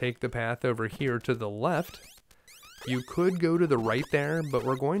 and take the path over here to the left. You could go to the right there, but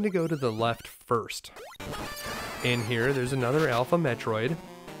we're going to go to the left first. In here, there's another Alpha Metroid.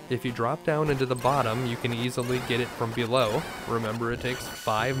 If you drop down into the bottom, you can easily get it from below. Remember, it takes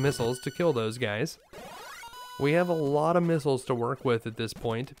 5 missiles to kill those guys. We have a lot of missiles to work with at this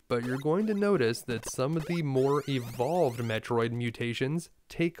point, but you're going to notice that some of the more evolved Metroid mutations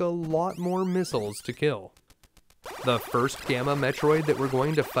take a lot more missiles to kill. The first Gamma Metroid that we're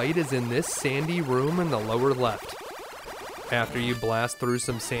going to fight is in this sandy room in the lower left. After you blast through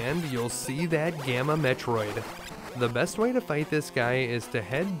some sand, you'll see that Gamma Metroid. The best way to fight this guy is to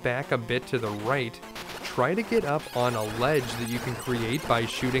head back a bit to the right, try to get up on a ledge that you can create by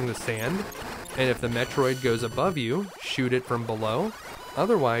shooting the sand, and if the Metroid goes above you, shoot it from below.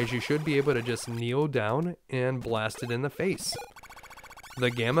 Otherwise, you should be able to just kneel down and blast it in the face.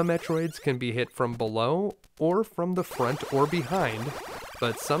 The Gamma Metroids can be hit from below or from the front or behind,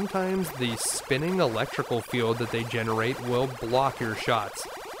 but sometimes the spinning electrical field that they generate will block your shots.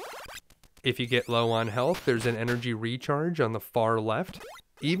 If you get low on health, there's an energy recharge on the far left.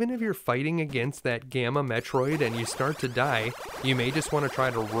 Even if you're fighting against that Gamma Metroid and you start to die, you may just want to try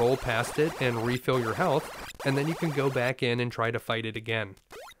to roll past it and refill your health, and then you can go back in and try to fight it again.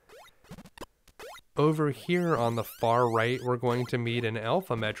 Over here on the far right, we're going to meet an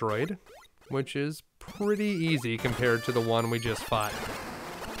Alpha Metroid, which is pretty easy compared to the one we just fought.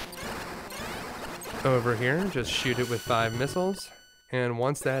 Over here, just shoot it with 5 missiles, And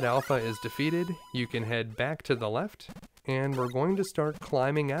once that alpha is defeated, you can head back to the left, and we're going to start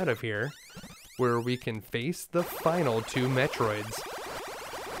climbing out of here, where we can face the final two Metroids.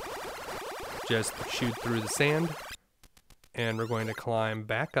 Just shoot through the sand, and we're going to climb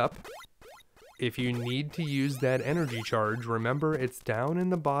back up. If you need to use that energy charge, remember it's down in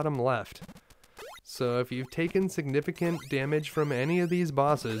the bottom left. So if you've taken significant damage from any of these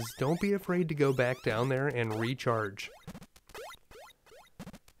bosses, don't be afraid to go back down there and recharge.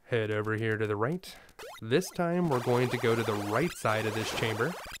 Head over here to the right. This time we're going to go to the right side of this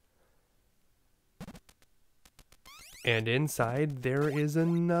chamber. And inside there is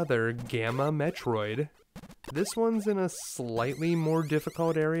another Gamma Metroid. This one's in a slightly more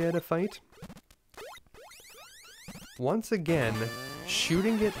difficult area to fight. Once again,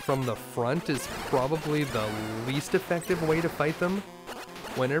 shooting it from the front is probably the least effective way to fight them.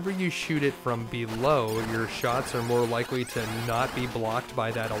 Whenever you shoot it from below, your shots are more likely to not be blocked by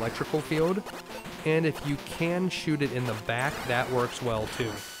that electrical field. And if you can shoot it in the back, that works well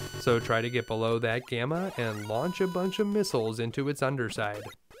too. So try to get below that Gamma and launch a bunch of missiles into its underside.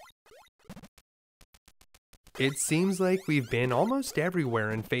 It seems like we've been almost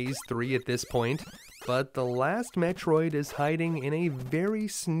everywhere in Phase 3 at this point, but the last Metroid is hiding in a very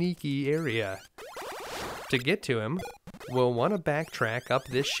sneaky area. To get to him, we'll want to backtrack up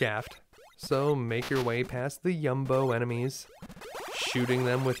this shaft, so make your way past the Yumbo enemies, shooting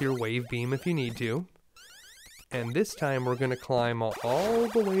them with your wave beam if you need to. And this time we're going to climb all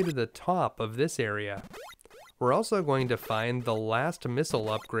the way to the top of this area. We're also going to find the last missile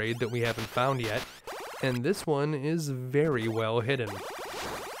upgrade that we haven't found yet, and this one is very well hidden.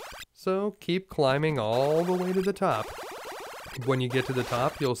 So keep climbing all the way to the top. When you get to the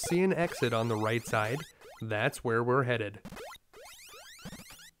top, you'll see an exit on the right side. That's where we're headed.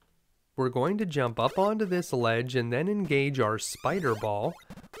 We're going to jump up onto this ledge and then engage our spider ball,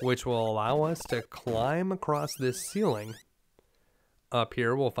 which will allow us to climb across this ceiling. Up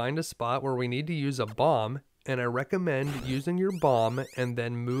here, we'll find a spot where we need to use a bomb, and I recommend using your bomb and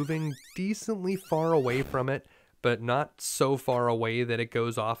then moving decently far away from it, but not so far away that it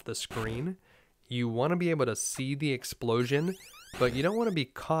goes off the screen. You want to be able to see the explosion, but you don't want to be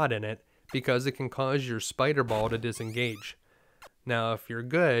caught in it because it can cause your spider ball to disengage. Now, if you're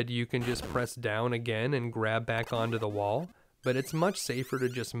good, you can just press down again and grab back onto the wall, but it's much safer to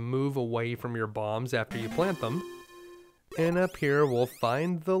just move away from your bombs after you plant them. And up here, we'll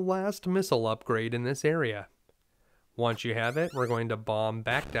find the last missile upgrade in this area. Once you have it, we're going to bomb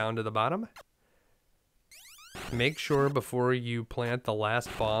back down to the bottom. Make sure before you plant the last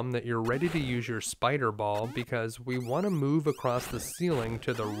bomb that you're ready to use your spider ball, because we want to move across the ceiling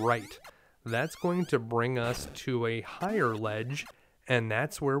to the right. That's going to bring us to a higher ledge, and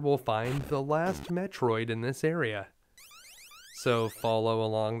that's where we'll find the last Metroid in this area. So follow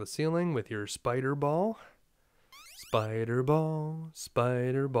along the ceiling with your spider ball. Spider ball,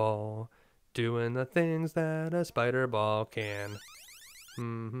 doing the things that a spider ball can.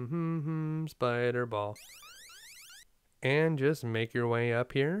 Spider ball. And just make your way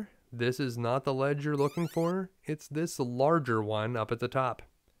up here. This is not the ledge you're looking for. It's this larger one up at the top.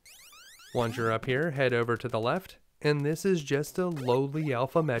 Once you're up here, head over to the left, and this is just a lowly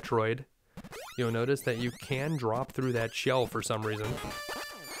Alpha Metroid. You'll notice that you can drop through that shell for some reason.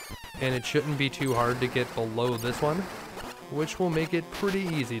 And it shouldn't be too hard to get below this one, which will make it pretty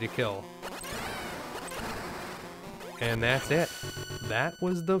easy to kill. And that's it. That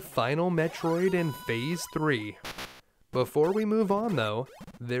was the final Metroid in Phase 3. Before we move on though,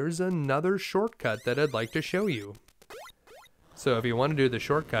 there's another shortcut that I'd like to show you. So if you want to do the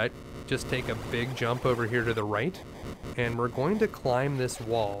shortcut, just take a big jump over here to the right, and we're going to climb this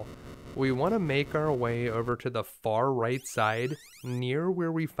wall. We want to make our way over to the far right side, near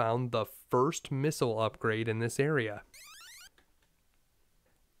where we found the first missile upgrade in this area.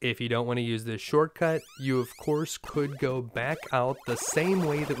 If you don't want to use this shortcut, you of course could go back out the same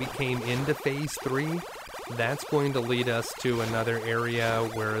way that we came into Phase 3. That's going to lead us to another area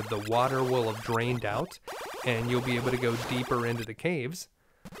where the water will have drained out, and you'll be able to go deeper into the caves.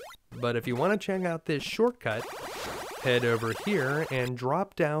 But if you want to check out this shortcut, head over here and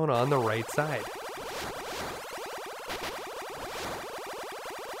drop down on the right side.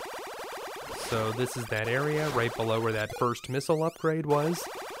 So this is that area right below where that first missile upgrade was,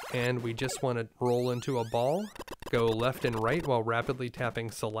 and we just want to roll into a ball, go left and right while rapidly tapping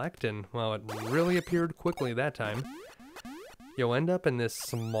select, and well, it really appeared quickly that time. You'll end up in this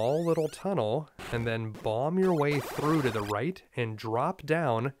small little tunnel, and then bomb your way through to the right and drop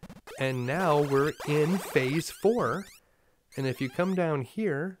down, and now we're in Phase 4. And if you come down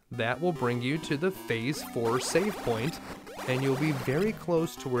here, that will bring you to the Phase 4 save point, and you'll be very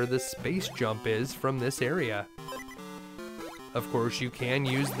close to where the space jump is from this area. Of course, you can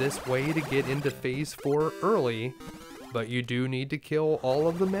use this way to get into Phase 4 early, but you do need to kill all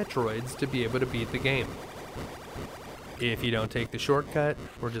of the Metroids to be able to beat the game. If you don't take the shortcut,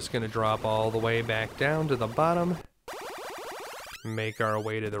 we're just going to drop all the way back down to the bottom, make our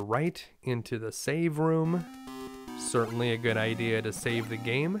way to the right into the save room. Certainly a good idea to save the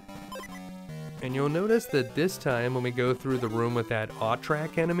game. And you'll notice that this time when we go through the room with that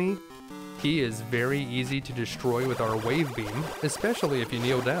Aw-Track enemy, he is very easy to destroy with our wave beam, especially if you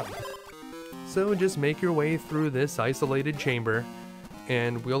kneel down. So just make your way through this isolated chamber,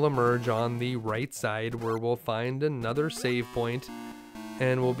 and we'll emerge on the right side where we'll find another save point,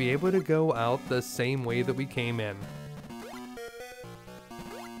 and we'll be able to go out the same way that we came in.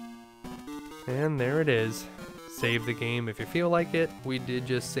 And there it is. Save the game if you feel like it. We did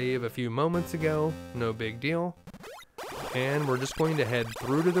just save a few moments ago, no big deal. And we're just going to head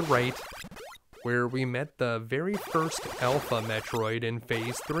through to the right, where we met the very first Alpha Metroid in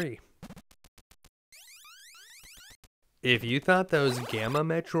Phase 3. If you thought those Gamma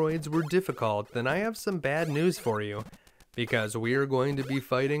Metroids were difficult, then I have some bad news for you, because we are going to be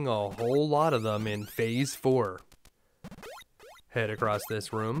fighting a whole lot of them in Phase 4. Head across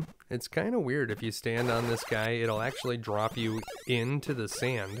this room. It's kind of weird, if you stand on this guy, it'll actually drop you into the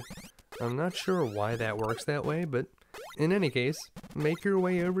sand. I'm not sure why that works that way, but in any case, make your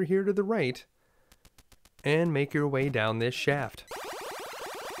way over here to the right, and make your way down this shaft.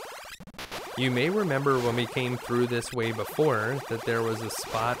 You may remember when we came through this way before that there was a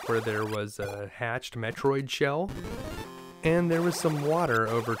spot where there was a hatched Metroid shell, and there was some water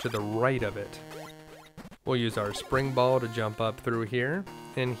over to the right of it. We'll use our spring ball to jump up through here,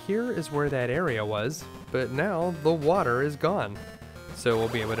 and here is where that area was, but now the water is gone. So we'll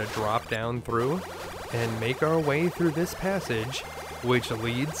be able to drop down through and make our way through this passage, which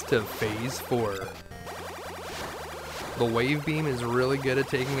leads to Phase 4. The wave beam is really good at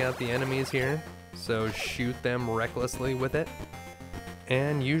taking out the enemies here, so shoot them recklessly with it.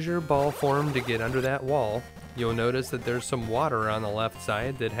 And use your ball form to get under that wall. You'll notice that there's some water on the left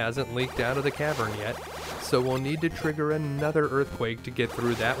side that hasn't leaked out of the cavern yet, so we'll need to trigger another earthquake to get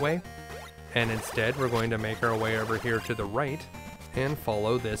through that way. And instead, we're going to make our way over here to the right and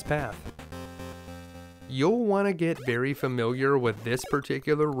follow this path. You'll want to get very familiar with this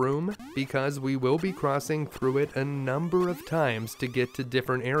particular room because we will be crossing through it a number of times to get to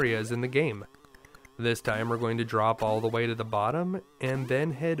different areas in the game. This time we're going to drop all the way to the bottom and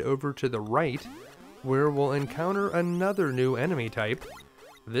then head over to the right, where we'll encounter another new enemy type.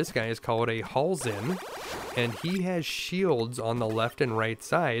 This guy is called a Halzin, and he has shields on the left and right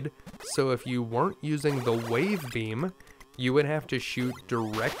side, so if you weren't using the wave beam, you would have to shoot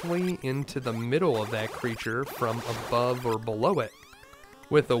directly into the middle of that creature from above or below it.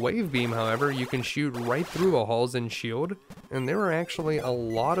 With the wave beam, however, you can shoot right through a Halzin shield, and there are actually a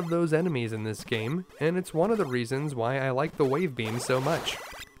lot of those enemies in this game, and it's one of the reasons why I like the wave beam so much.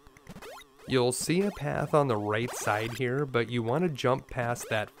 You'll see a path on the right side here, but you want to jump past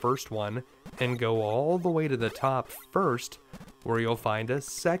that first one and go all the way to the top first, where you'll find a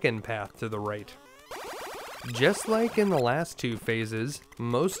second path to the right. Just like in the last two phases,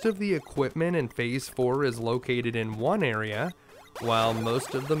 most of the equipment in Phase 4 is located in one area, while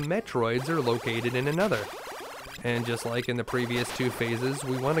most of the Metroids are located in another. And just like in the previous two phases,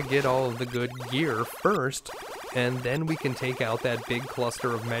 we want to get all of the good gear first, and then we can take out that big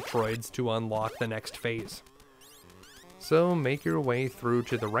cluster of Metroids to unlock the next phase. So make your way through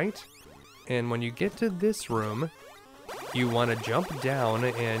to the right, and when you get to this room, you want to jump down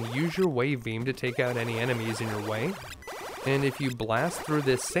and use your wave beam to take out any enemies in your way. And if you blast through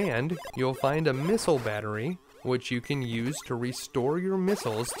this sand, you'll find a missile battery, which you can use to restore your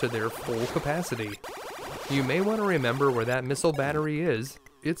missiles to their full capacity. You may want to remember where that missile battery is.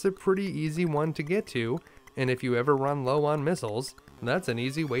 It's a pretty easy one to get to, and if you ever run low on missiles, that's an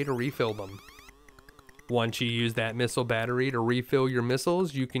easy way to refill them. Once you use that missile battery to refill your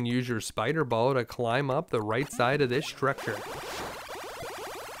missiles, you can use your spider ball to climb up the right side of this structure.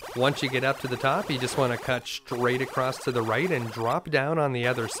 Once you get up to the top, you just want to cut straight across to the right and drop down on the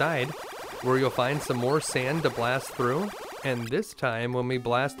other side, where you'll find some more sand to blast through. And this time, when we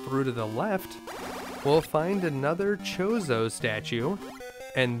blast through to the left, we'll find another Chozo statue,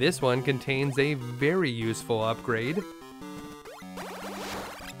 and this one contains a very useful upgrade.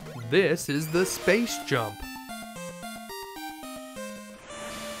 This is the space jump.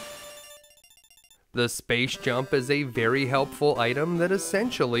 The space jump is a very helpful item that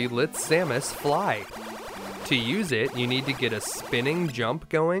essentially lets Samus fly. To use it, you need to get a spinning jump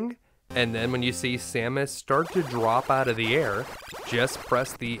going, And then when you see Samus start to drop out of the air, just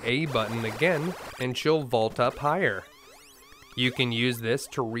press the A button again and she'll vault up higher. You can use this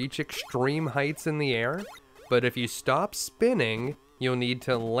to reach extreme heights in the air, but if you stop spinning, you'll need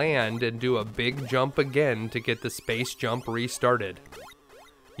to land and do a big jump again to get the space jump restarted.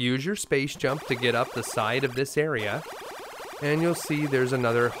 Use your space jump to get up the side of this area, and you'll see there's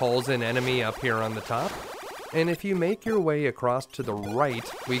another Halsin enemy up here on the top. And if you make your way across to the right,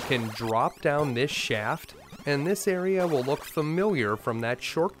 we can drop down this shaft, and this area will look familiar from that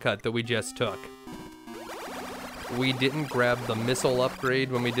shortcut that we just took. We didn't grab the missile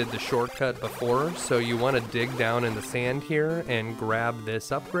upgrade when we did the shortcut before, so you want to dig down in the sand here and grab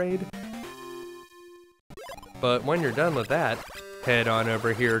this upgrade. But when you're done with that, head on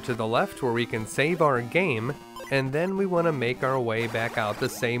over here to the left where we can save our game, and then we want to make our way back out the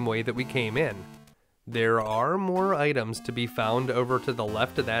same way that we came in. There are more items to be found over to the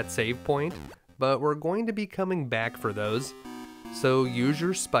left of that save point, but we're going to be coming back for those. So use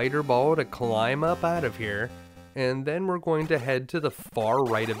your spider ball to climb up out of here, and then we're going to head to the far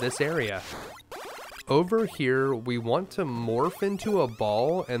right of this area. Over here, we want to morph into a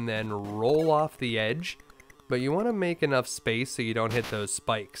ball and then roll off the edge, but you want to make enough space so you don't hit those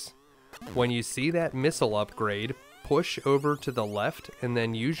spikes. When you see that missile upgrade, push over to the left and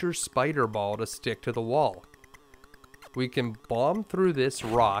then use your spider ball to stick to the wall. We can bomb through this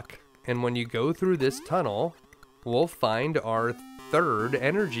rock, and when you go through this tunnel, we'll find our third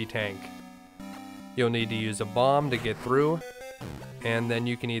energy tank. You'll need to use a bomb to get through, and then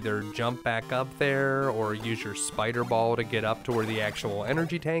you can either jump back up there or use your spider ball to get up to where the actual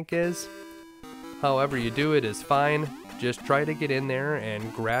energy tank is. However you do it is fine, just try to get in there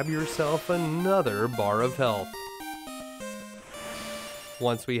and grab yourself another bar of health.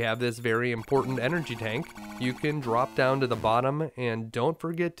 Once we have this very important energy tank, you can drop down to the bottom, and don't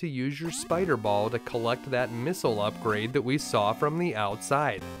forget to use your spider ball to collect that missile upgrade that we saw from the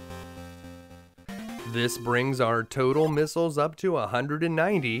outside. This brings our total missiles up to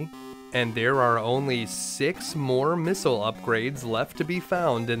 190, and there are only 6 more missile upgrades left to be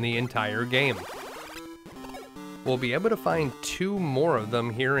found in the entire game. We'll be able to find 2 more of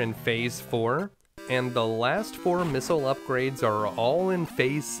them here in Phase 4, and the last 4 missile upgrades are all in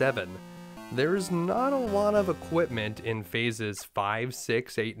Phase 7. There's not a lot of equipment in Phases 5,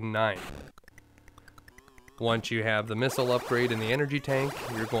 6, 8, and 9. Once you have the missile upgrade in the energy tank,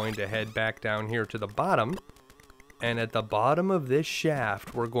 you're going to head back down here to the bottom, and at the bottom of this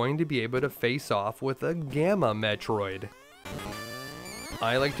shaft, we're going to be able to face off with a Gamma Metroid.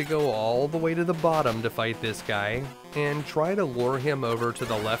 I like to go all the way to the bottom to fight this guy, and try to lure him over to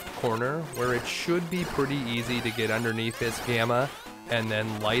the left corner, where it should be pretty easy to get underneath this Gamma, and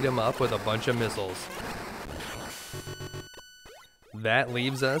then light him up with a bunch of missiles. That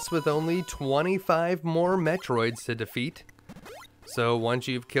leaves us with only 25 more Metroids to defeat. So once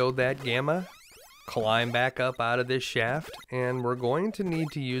you've killed that Gamma, climb back up out of this shaft, and we're going to need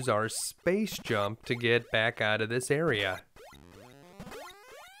to use our space jump to get back out of this area.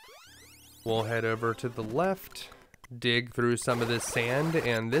 We'll head over to the left, dig through some of this sand,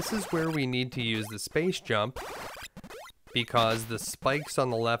 and this is where we need to use the space jump, because the spikes on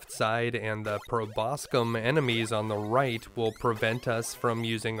the left side and the proboscis enemies on the right will prevent us from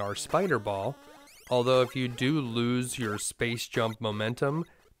using our spider ball. Although if you do lose your space jump momentum,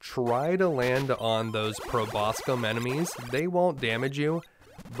 try to land on those proboscis enemies. They won't damage you,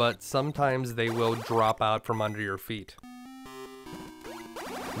 but sometimes they will drop out from under your feet.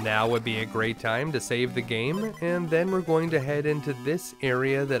 Now would be a great time to save the game, and then we're going to head into this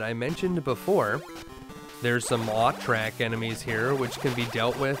area that I mentioned before. There's some off-track enemies here, which can be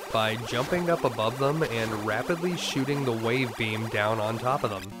dealt with by jumping up above them and rapidly shooting the wave beam down on top of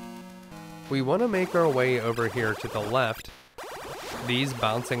them. We want to make our way over here to the left. These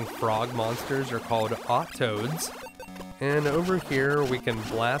bouncing frog monsters are called Autoads, and over here we can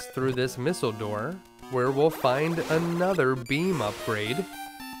blast through this missile door, where we'll find another beam upgrade.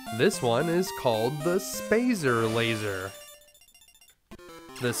 This one is called the Spazer Laser.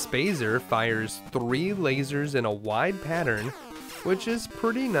 The Spazer fires 3 lasers in a wide pattern, which is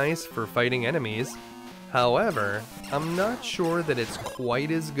pretty nice for fighting enemies. However, I'm not sure that it's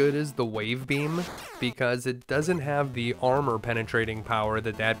quite as good as the wave beam, because it doesn't have the armor penetrating power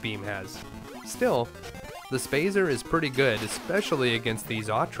that that beam has. Still, the Spazer is pretty good, especially against these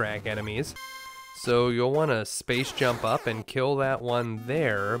off-track enemies, so you'll want to space jump up and kill that one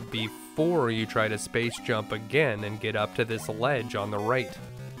there before you try to space jump again and get up to this ledge on the right.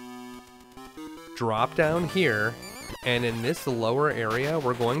 Drop down here, and in this lower area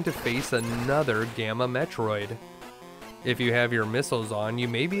we're going to face another Gamma Metroid. If you have your missiles on, you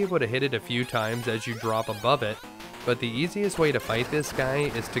may be able to hit it a few times as you drop above it, but the easiest way to fight this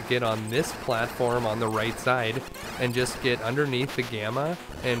guy is to get on this platform on the right side and just get underneath the gamma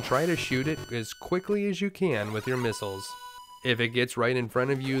and try to shoot it as quickly as you can with your missiles. If it gets right in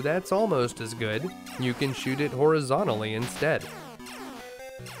front of you, that's almost as good. You can shoot it horizontally instead.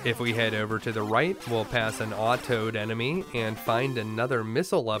 If we head over to the right, we'll pass an Autoed enemy and find another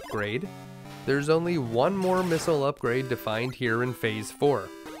missile upgrade. There's only one more missile upgrade to find here in Phase 4.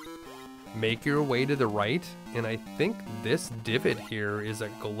 Make your way to the right, and I think this divot here is a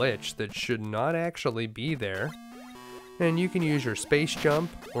glitch that should not actually be there. And you can use your space jump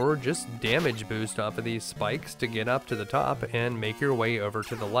or just damage boost off of these spikes to get up to the top and make your way over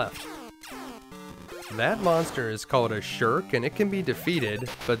to the left. That monster is called a Shirk and it can be defeated,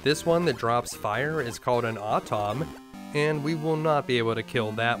 but this one that drops fire is called an Autom, and we will not be able to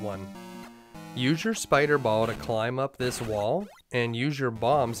kill that one. Use your spider ball to climb up this wall, and use your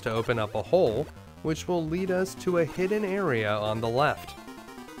bombs to open up a hole, which will lead us to a hidden area on the left.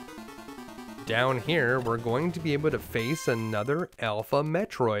 Down here, we're going to be able to face another Alpha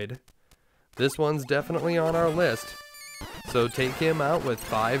Metroid. This one's definitely on our list, so take him out with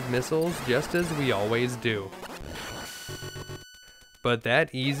 5 missiles just as we always do. But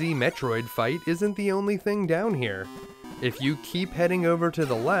that easy Metroid fight isn't the only thing down here. If you keep heading over to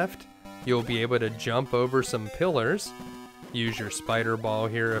the left, you'll be able to jump over some pillars, use your spider ball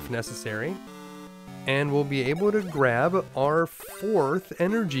here if necessary, and we'll be able to grab our 4th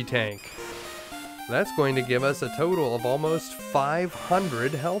energy tank. That's going to give us a total of almost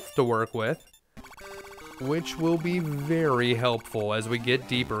 500 health to work with, which will be very helpful as we get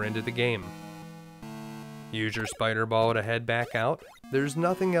deeper into the game. Use your spider ball to head back out. There's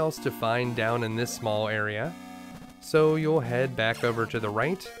nothing else to find down in this small area, so you'll head back over to the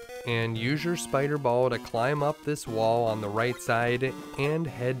right and use your spider ball to climb up this wall on the right side and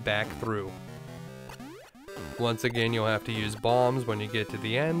head back through. Once again, you'll have to use bombs when you get to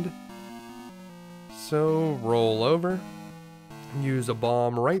the end, so roll over, use a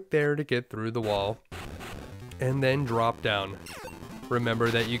bomb right there to get through the wall, and then drop down.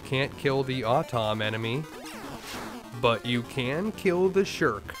 Remember that you can't kill the Autom enemy, but you can kill the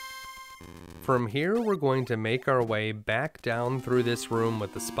Shirk. From here, we're going to make our way back down through this room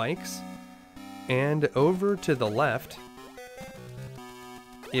with the spikes, and over to the left.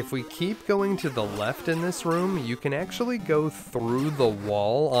 If we keep going to the left in this room, you can actually go through the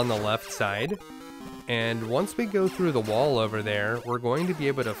wall on the left side. And once we go through the wall over there, we're going to be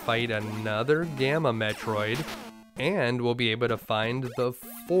able to fight another Gamma Metroid, and we'll be able to find the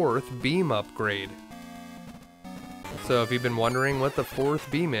 4th beam upgrade. So if you've been wondering what the 4th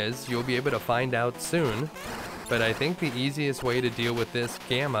beam is, you'll be able to find out soon. But I think the easiest way to deal with this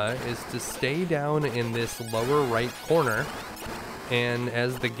Gamma is to stay down in this lower right corner, and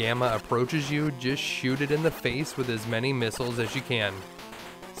as the Gamma approaches you, just shoot it in the face with as many missiles as you can.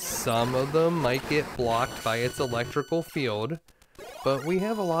 Some of them might get blocked by its electrical field, but we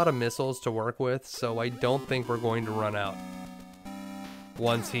have a lot of missiles to work with, so I don't think we're going to run out.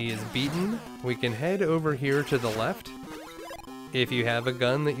 Once he is beaten, we can head over here to the left. If you have a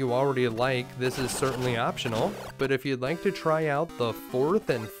gun that you already like, this is certainly optional, but if you'd like to try out the 4th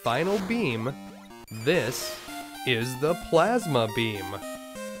and final beam, this is the Plasma Beam.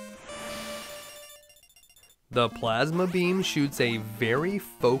 The Plasma Beam shoots a very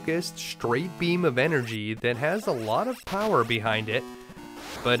focused, straight beam of energy that has a lot of power behind it,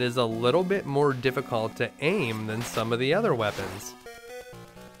 but is a little bit more difficult to aim than some of the other weapons.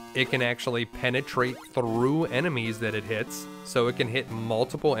 It can actually penetrate through enemies that it hits, so it can hit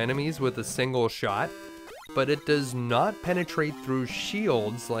multiple enemies with a single shot, but it does not penetrate through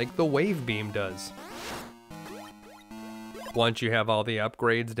shields like the Wave Beam does. Once you have all the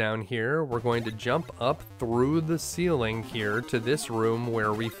upgrades down here, we're going to jump up through the ceiling here to this room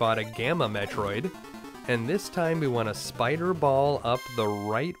where we fought a Gamma Metroid, and this time we want to spider ball up the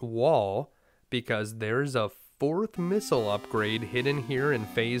right wall because there's a 4th missile upgrade hidden here in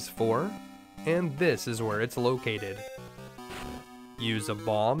Phase 4, and this is where it's located. Use a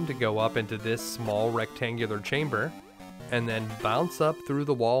bomb to go up into this small rectangular chamber, and then bounce up through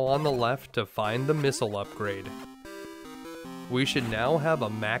the wall on the left to find the missile upgrade. We should now have a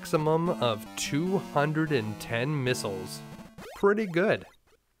maximum of 210 missiles. Pretty good.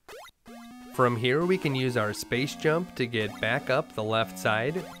 From here we can use our space jump to get back up the left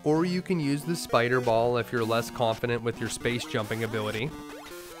side, or you can use the spider ball if you're less confident with your space jumping ability.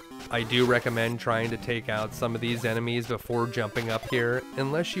 I do recommend trying to take out some of these enemies before jumping up here,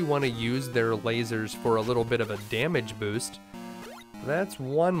 unless you want to use their lasers for a little bit of a damage boost. That's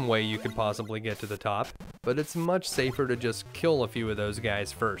one way you could possibly get to the top, but it's much safer to just kill a few of those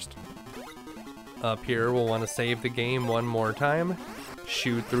guys first. Up here, we'll want to save the game one more time,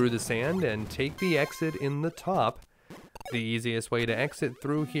 shoot through the sand, and take the exit in the top. The easiest way to exit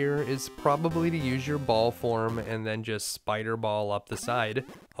through here is probably to use your ball form and then just spider ball up the side,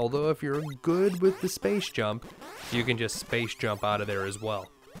 although if you're good with the space jump, you can just space jump out of there as well.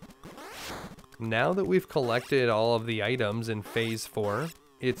 Now that we've collected all of the items in Phase 4,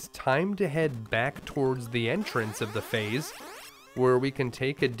 it's time to head back towards the entrance of the phase, where we can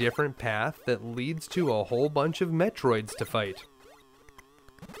take a different path that leads to a whole bunch of Metroids to fight.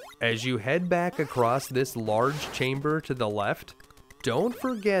 As you head back across this large chamber to the left, don't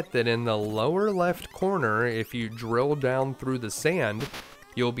forget that in the lower left corner, if you drill down through the sand,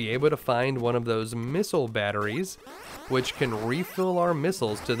 you'll be able to find one of those missile batteries, which can refill our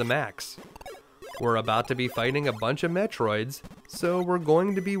missiles to the max. We're about to be fighting a bunch of Metroids, so we're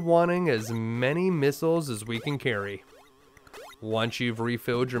going to be wanting as many missiles as we can carry. Once you've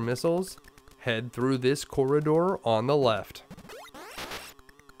refilled your missiles, head through this corridor on the left.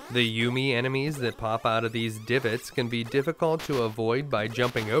 The Yumi enemies that pop out of these divots can be difficult to avoid by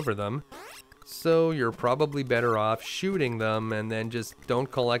jumping over them, so you're probably better off shooting them and then just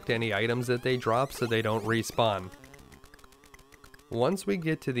don't collect any items that they drop so they don't respawn. Once we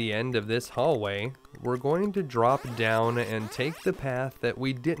get to the end of this hallway, we're going to drop down and take the path that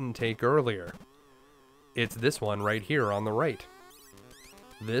we didn't take earlier. It's this one right here on the right.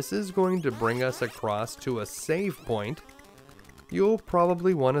 This is going to bring us across to a save point. You'll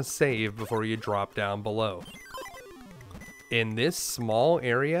probably want to save before you drop down below. In this small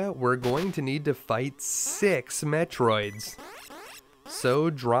area, we're going to need to fight 6 Metroids. So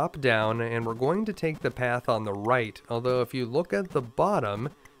drop down, and we're going to take the path on the right, although if you look at the bottom,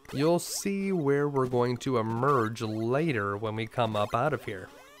 you'll see where we're going to emerge later when we come up out of here.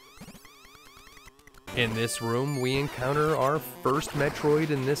 In this room, we encounter our first Metroid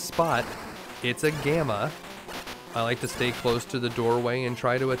in this spot. It's a Gamma. I like to stay close to the doorway and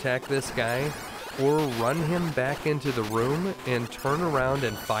try to attack this guy, or run him back into the room and turn around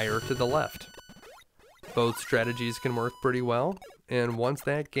and fire to the left. Both strategies can work pretty well, and once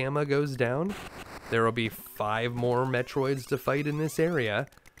that Gamma goes down, there will be 5 more Metroids to fight in this area,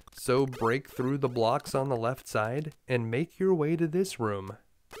 so break through the blocks on the left side and make your way to this room.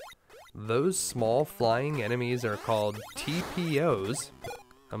 Those small flying enemies are called TPOs.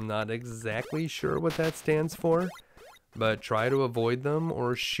 I'm not exactly sure what that stands for, but try to avoid them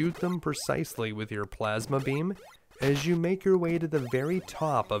or shoot them precisely with your plasma beam as you make your way to the very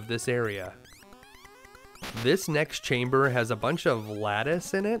top of this area. This next chamber has a bunch of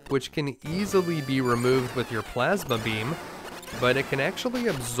lattice in it, which can easily be removed with your plasma beam, but it can actually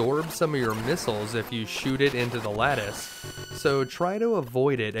absorb some of your missiles if you shoot it into the lattice, so try to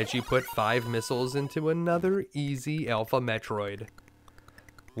avoid it as you put 5 missiles into another easy Alpha Metroid.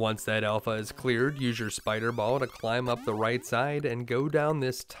 Once that Alpha is cleared, use your spider ball to climb up the right side and go down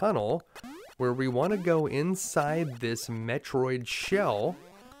this tunnel, where we want to go inside this Metroid shell,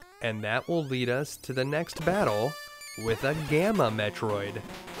 and that will lead us to the next battle with a Gamma Metroid.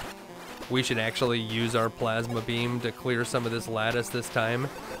 We should actually use our plasma beam to clear some of this lattice this time,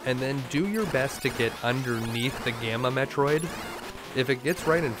 and then do your best to get underneath the Gamma Metroid. If it gets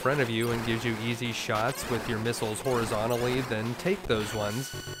right in front of you and gives you easy shots with your missiles horizontally, then take those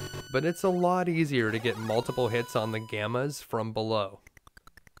ones, but it's a lot easier to get multiple hits on the Gammas from below.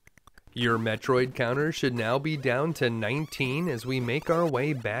 Your Metroid counter should now be down to 19 as we make our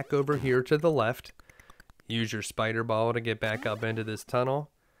way back over here to the left. Use your spider ball to get back up into this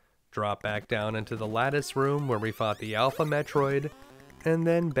tunnel. Drop back down into the lattice room where we fought the Alpha Metroid, and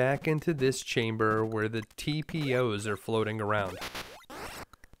then back into this chamber where the TPOs are floating around.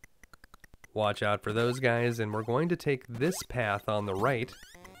 Watch out for those guys, and we're going to take this path on the right.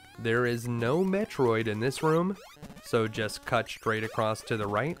 There is no Metroid in this room, so just cut straight across to the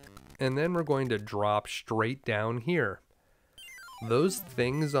right, and then we're going to drop straight down here. Those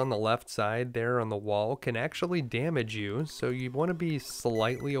things on the left side there on the wall can actually damage you, so you want to be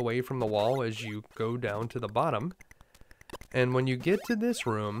slightly away from the wall as you go down to the bottom. And when you get to this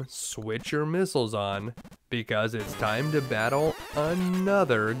room, switch your missiles on, because it's time to battle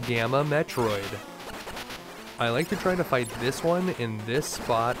another Gamma Metroid. I like to try to fight this one in this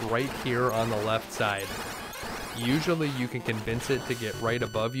spot right here on the left side. Usually you can convince it to get right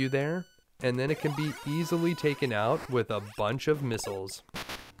above you there, and then it can be easily taken out with a bunch of missiles.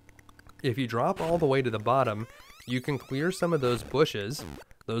 If you drop all the way to the bottom, you can clear some of those bushes.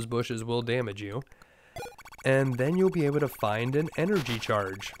 Those bushes will damage you. And then you'll be able to find an energy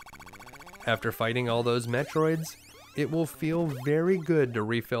charge. After fighting all those Metroids, it will feel very good to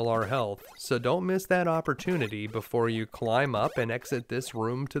refill our health, so don't miss that opportunity before you climb up and exit this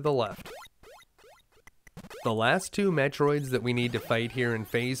room to the left. The last two Metroids that we need to fight here in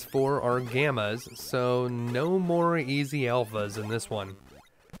Phase 4 are Gammas, so no more easy Alphas in this one.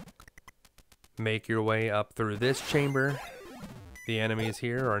 Make your way up through this chamber. The enemies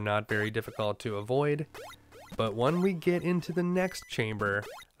here are not very difficult to avoid, but when we get into the next chamber,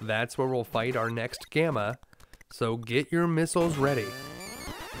 that's where we'll fight our next Gamma, so get your missiles ready.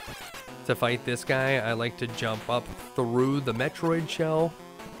 To fight this guy, I like to jump up through the Metroid shell.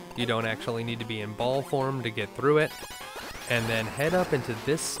 You don't actually need to be in ball form to get through it. And then head up into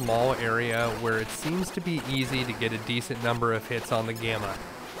this small area where it seems to be easy to get a decent number of hits on the Gamma.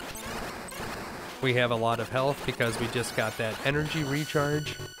 We have a lot of health because we just got that energy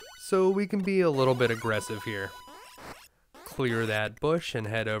recharge, so we can be a little bit aggressive here. Clear that bush and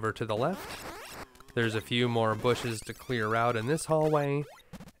head over to the left. There's a few more bushes to clear out in this hallway,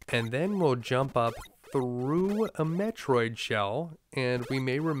 and then we'll jump up through a Metroid shell, and we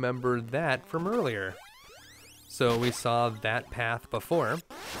may remember that from earlier. So we saw that path before.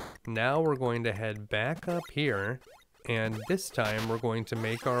 Now we're going to head back up here, and this time we're going to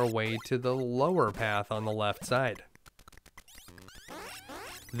make our way to the lower path on the left side.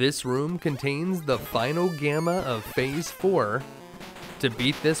 This room contains the final Gamma of Phase 4. To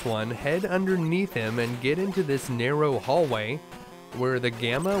beat this one, head underneath him and get into this narrow hallway where the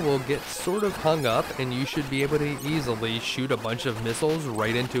Gamma will get sort of hung up and you should be able to easily shoot a bunch of missiles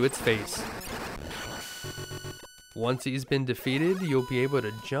right into its face. Once he's been defeated, you'll be able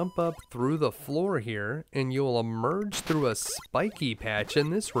to jump up through the floor here and you'll emerge through a spiky patch in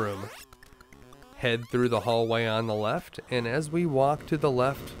this room. Head through the hallway on the left, and as we walk to the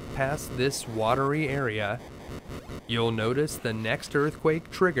left past this watery area, you'll notice the next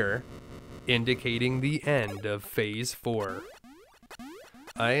earthquake trigger, indicating the end of Phase 4.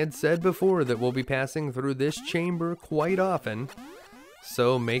 I had said before that we'll be passing through this chamber quite often,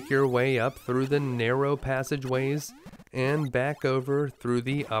 so make your way up through the narrow passageways and back over through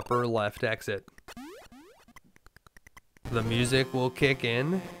the upper left exit. The music will kick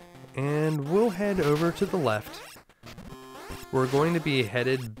in, and we'll head over to the left. We're going to be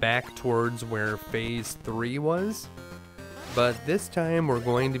headed back towards where Phase 3 was, but this time we're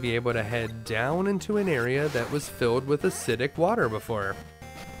going to be able to head down into an area that was filled with acidic water before.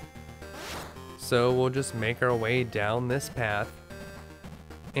 So we'll just make our way down this path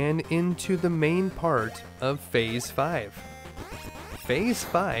and into the main part of Phase 5. Phase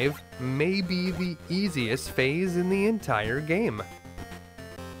 5 may be the easiest phase in the entire game.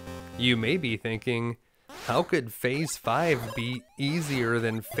 You may be thinking, how could Phase 5 be easier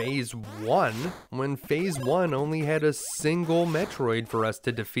than Phase 1 when Phase 1 only had a single Metroid for us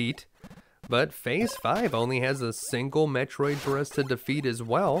to defeat, but Phase 5 only has a single Metroid for us to defeat as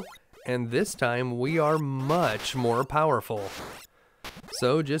well, and this time we are much more powerful.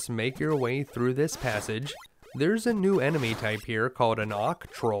 So just make your way through this passage. There's a new enemy type here called an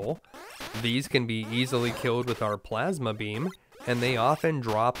Ock Troll. These can be easily killed with our plasma beam, and they often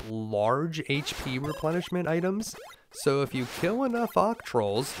drop large HP replenishment items, so if you kill enough Ock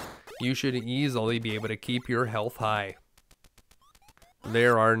Trolls, you should easily be able to keep your health high.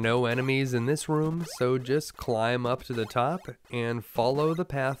 There are no enemies in this room, so just climb up to the top and follow the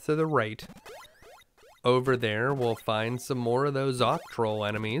path to the right. Over there, we'll find some more of those Ock Troll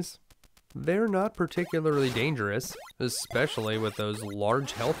enemies. They're not particularly dangerous, especially with those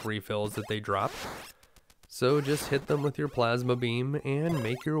large health refills that they drop. So just hit them with your plasma beam and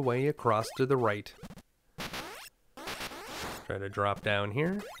make your way across to the right. Try to drop down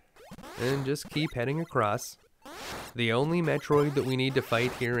here and just keep heading across. The only Metroid that we need to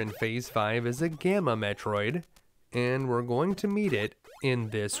fight here in Phase 5 is a Gamma Metroid, and we're going to meet it in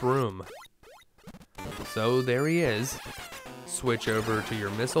this room. So there he is. Switch over to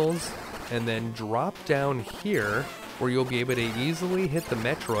your missiles and then drop down here where you'll be able to easily hit the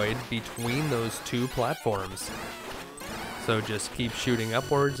Metroid between those two platforms. So just keep shooting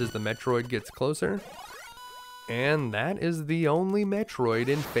upwards as the Metroid gets closer. And that is the only Metroid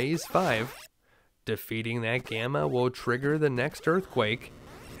in Phase 5. Defeating that Gamma will trigger the next earthquake,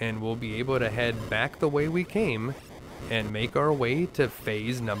 and we'll be able to head back the way we came and make our way to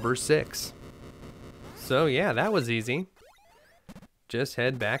Phase number 6. So yeah, that was easy. Just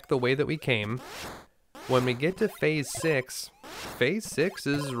head back the way that we came. When we get to Phase 6, Phase 6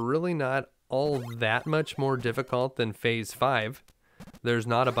 is really not all that much more difficult than Phase 5. There's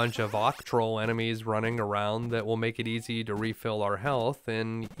not a bunch of Ock Troll enemies running around that will make it easy to refill our health,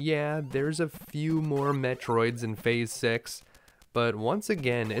 and yeah, there's a few more Metroids in Phase 6, but once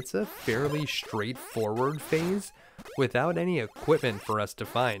again, it's a fairly straightforward phase without any equipment for us to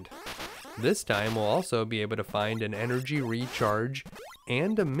find. This time we'll also be able to find an energy recharge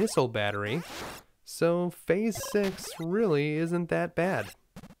and a missile battery, so Phase 6 really isn't that bad.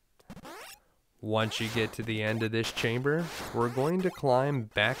 Once you get to the end of this chamber, we're going to climb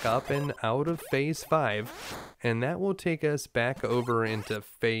back up and out of Phase 5, and that will take us back over into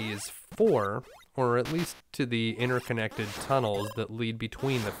Phase 4, or at least to the interconnected tunnels that lead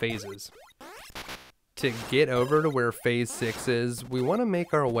between the phases. To get over to where Phase 6 is, we want to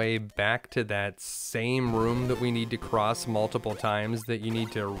make our way back to that same room that we need to cross multiple times that you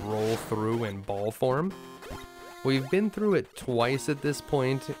need to roll through in ball form. We've been through it twice at this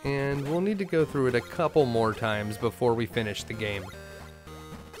point, and we'll need to go through it a couple more times before we finish the game.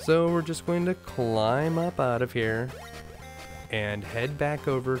 So we're just going to climb up out of here and head back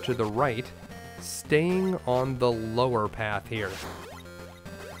over to the right, staying on the lower path here.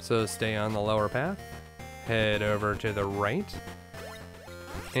 So stay on the lower path, head over to the right,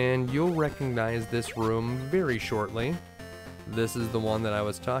 and you'll recognize this room very shortly. This is the one that I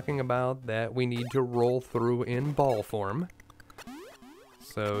was talking about that we need to roll through in ball form.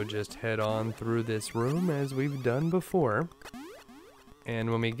 So just head on through this room as we've done before.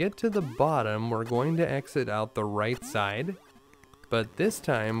 And when we get to the bottom, we're going to exit out the right side. But this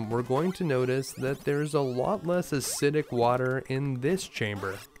time, we're going to notice that there's a lot less acidic water in this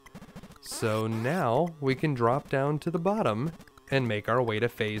chamber. So now we can drop down to the bottom and make our way to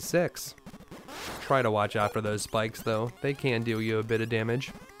Phase 6. Try to watch out for those spikes though, they can deal you a bit of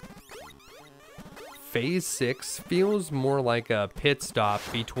damage. Phase 6 feels more like a pit stop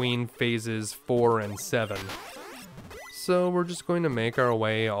between phases 4 and 7. So we're just going to make our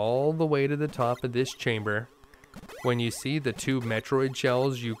way all the way to the top of this chamber. When you see the 2 Metroid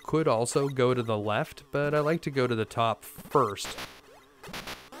shells, you could also go to the left, but I like to go to the top first.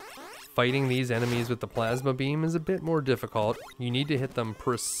 Fighting these enemies with the plasma beam is a bit more difficult. You need to hit them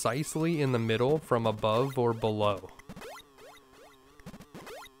precisely in the middle from above or below.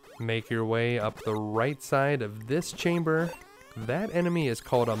 Make your way up the right side of this chamber. That enemy is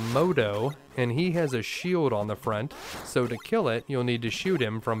called a Modo, and he has a shield on the front, so to kill it, you'll need to shoot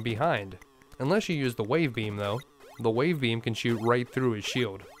him from behind. Unless you use the wave beam though. The wave beam can shoot right through his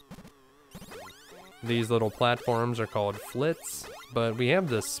shield. These little platforms are called flits, but we have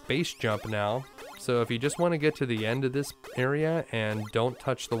the space jump now, so if you just want to get to the end of this area and don't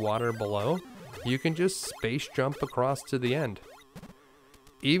touch the water below, you can just space jump across to the end.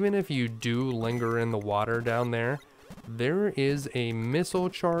 Even if you do linger in the water down there, there is a missile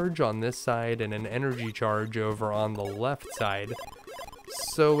charge on this side and an energy charge over on the left side,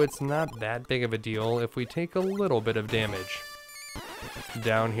 so it's not that big of a deal if we take a little bit of damage.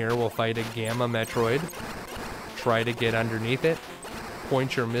 Down here we'll fight a Gamma Metroid. Try to get underneath it,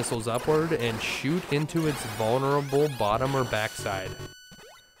 point your missiles upward, and shoot into its vulnerable bottom or backside.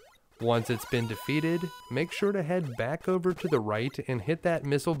 Once it's been defeated, make sure to head back over to the right and hit that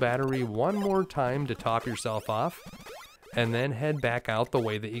missile battery one more time to top yourself off, and then head back out the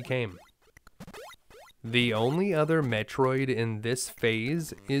way that you came. The only other Metroid in this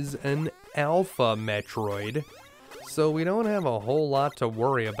phase is an Alpha Metroid, so we don't have a whole lot to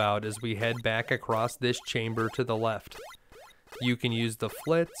worry about as we head back across this chamber to the left. You can use the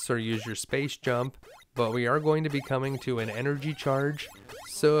flits or use your space jump, but we are going to be coming to an energy charge,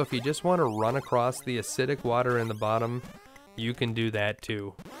 so if you just want to run across the acidic water in the bottom, you can do that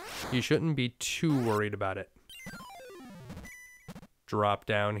too. You shouldn't be too worried about it. Drop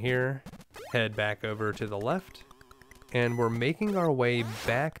down here, head back over to the left, and we're making our way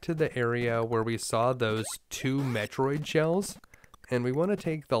back to the area where we saw those 2 Metroid shells, and we want to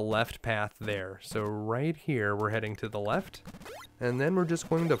take the left path there. So right here we're heading to the left, and then we're just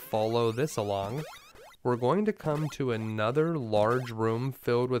going to follow this along. We're going to come to another large room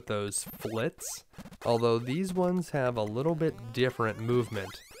filled with those flits, although these ones have a little bit different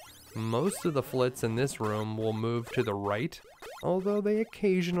movement. Most of the flits in this room will move to the right, although they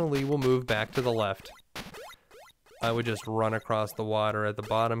occasionally will move back to the left. I would just run across the water at the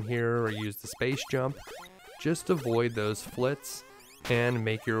bottom here or use the space jump. Just avoid those flits and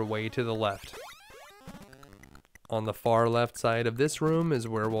make your way to the left. On the far left side of this room is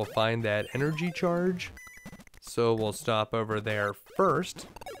where we'll find that energy charge. So we'll stop over there first,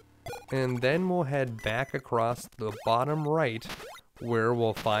 and then we'll head back across the bottom right where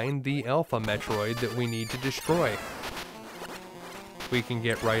we'll find the Alpha Metroid that we need to destroy. We can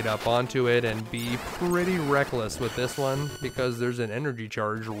get right up onto it and be pretty reckless with this one because there's an energy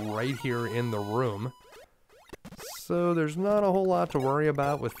charge right here in the room. So there's not a whole lot to worry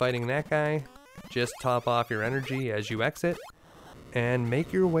about with fighting that guy. Just top off your energy as you exit and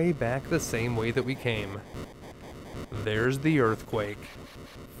make your way back the same way that we came. There's the earthquake.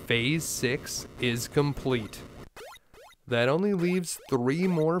 Phase 6 is complete. That only leaves 3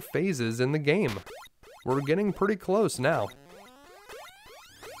 more phases in the game. We're getting pretty close now.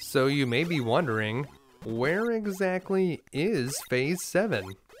 So you may be wondering, where exactly is Phase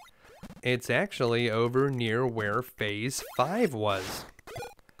 7? It's actually over near where Phase 5 was.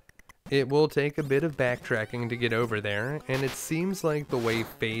 It will take a bit of backtracking to get over there, and it seems like the way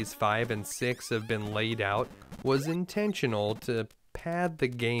Phase 5 and 6 have been laid out was intentional to pad the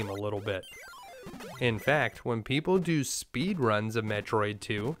game a little bit. In fact, when people do speed runs of Metroid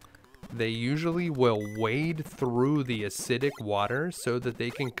 2, they usually will wade through the acidic water so that they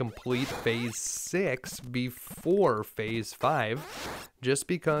can complete Phase 6 before Phase 5, just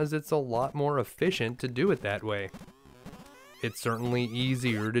because it's a lot more efficient to do it that way. It's certainly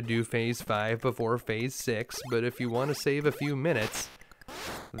easier to do Phase 5 before Phase 6, but if you want to save a few minutes,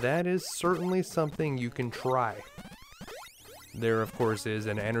 that is certainly something you can try. There, of course, is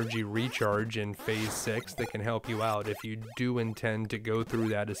an energy recharge in Phase 6 that can help you out if you do intend to go through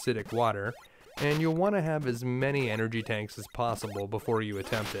that acidic water, and you'll want to have as many energy tanks as possible before you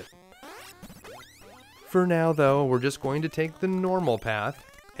attempt it. For now, though, we're just going to take the normal path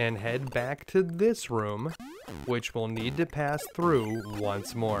and head back to this room, which we'll need to pass through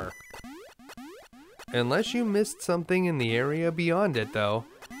once more. Unless you missed something in the area beyond it, though,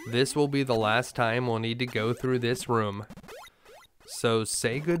 this will be the last time we'll need to go through this room. So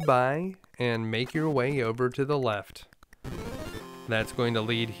say goodbye and make your way over to the left. That's going to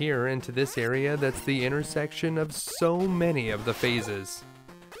lead here into this area that's the intersection of so many of the phases.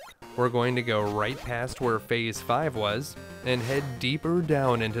 We're going to go right past where Phase 5 was and head deeper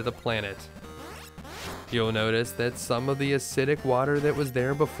down into the planet. You'll notice that some of the acidic water that was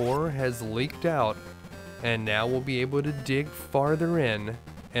there before has leaked out, and now we'll be able to dig farther in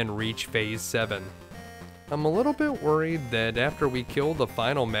and reach Phase 7. I'm a little bit worried that after we kill the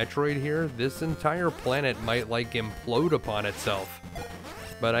final Metroid here, this entire planet might implode upon itself.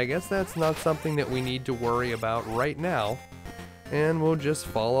 But I guess that's not something that we need to worry about right now, and we'll just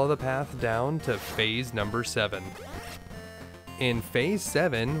follow the path down to Phase number 7. In Phase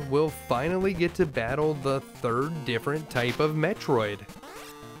 7, we'll finally get to battle the 3rd different type of Metroid.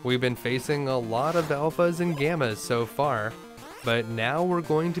 We've been facing a lot of alphas and gammas so far, but now we're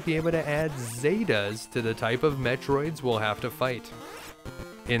going to be able to add Zetas to the type of Metroids we'll have to fight.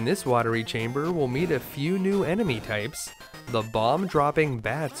 In this watery chamber, we'll meet a few new enemy types. The bomb-dropping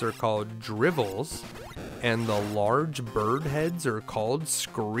bats are called Drivels, and the large bird heads are called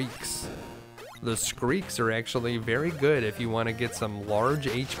Screeks. The Screeks are actually very good if you want to get some large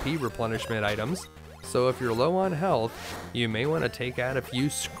HP replenishment items, so if you're low on health, you may want to take out a few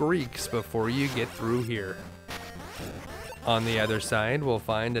Screeks before you get through here. On the other side, we'll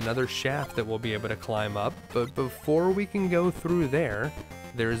find another shaft that we'll be able to climb up, but before we can go through there,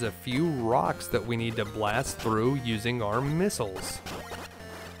 there's a few rocks that we need to blast through using our missiles.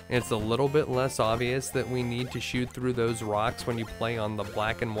 It's a little bit less obvious that we need to shoot through those rocks when you play on the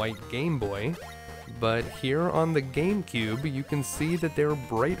black and white Game Boy, but here on the GameCube you can see that they're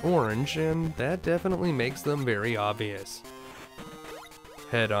bright orange, and that definitely makes them very obvious.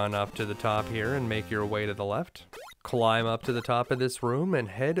 Head on up to the top here and make your way to the left. Climb up to the top of this room and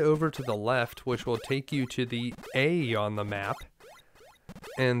head over to the left, which will take you to the A on the map,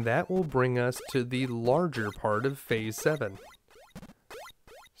 and that will bring us to the larger part of Phase 7.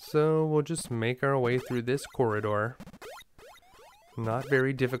 So we'll just make our way through this corridor. Not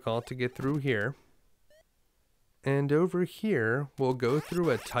very difficult to get through here. And over here, we'll go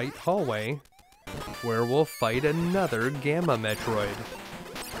through a tight hallway where we'll fight another Gamma Metroid.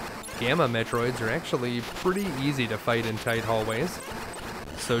 Gamma Metroids are actually pretty easy to fight in tight hallways,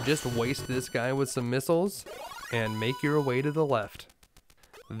 so just waste this guy with some missiles and make your way to the left.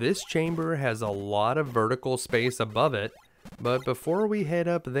 This chamber has a lot of vertical space above it, but before we head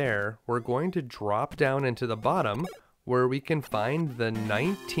up there, we're going to drop down into the bottom where we can find the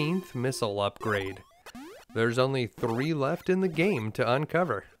 19th missile upgrade. There's only 3 left in the game to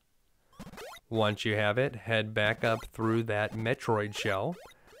uncover. Once you have it, head back up through that Metroid shell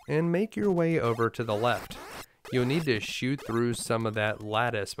and make your way over to the left. You'll need to shoot through some of that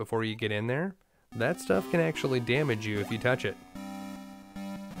lattice before you get in there. That stuff can actually damage you if you touch it.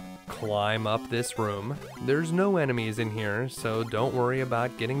 Climb up this room. There's no enemies in here, so don't worry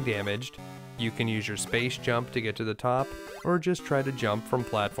about getting damaged. You can use your space jump to get to the top, or just try to jump from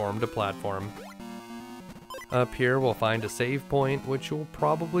platform to platform. Up here we'll find a save point, which you'll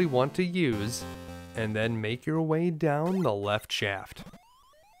probably want to use, and then make your way down the left shaft.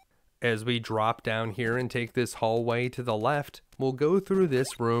 As we drop down here and take this hallway to the left, we'll go through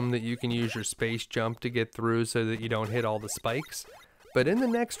this room that you can use your space jump to get through so that you don't hit all the spikes. But in the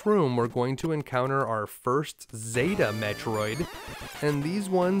next room, we're going to encounter our first Zeta Metroid, and these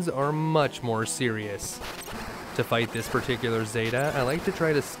ones are much more serious. To fight this particular Zeta, I like to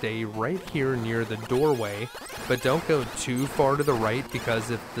try to stay right here near the doorway, but don't go too far to the right,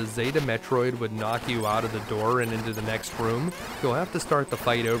 because if the Zeta Metroid would knock you out of the door and into the next room, you'll have to start the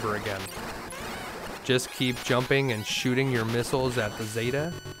fight over again. Just keep jumping and shooting your missiles at the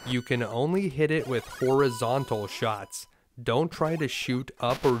Zeta. You can only hit it with horizontal shots. Don't try to shoot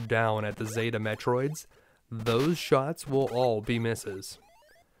up or down at the Zeta Metroids. Those shots will all be misses.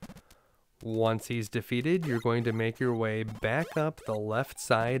 Once he's defeated, you're going to make your way back up the left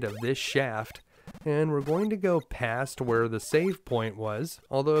side of this shaft, and we're going to go past where the save point was,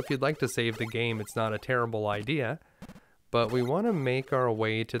 although if you'd like to save the game, it's not a terrible idea. But we want to make our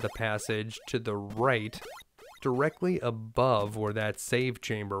way to the passage to the right, directly above where that save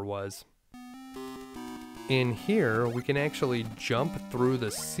chamber was. In here, we can actually jump through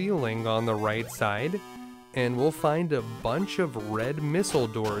the ceiling on the right side, and we'll find a bunch of red missile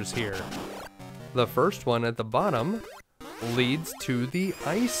doors here. The first one at the bottom leads to the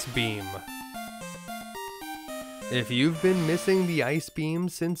ice beam. If you've been missing the ice beam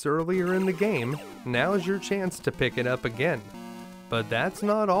since earlier in the game, now's your chance to pick it up again. But that's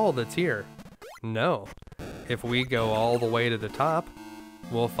not all that's here. No, if we go all the way to the top,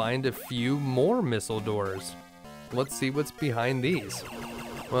 we'll find a few more missile doors. Let's see what's behind these.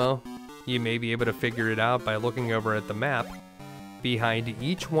 Well, you may be able to figure it out by looking over at the map. Behind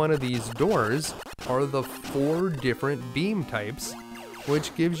each one of these doors are the 4 different beam types,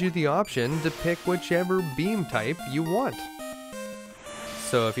 which gives you the option to pick whichever beam type you want.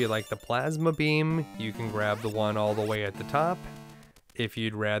 So if you like the plasma beam, you can grab the one all the way at the top. If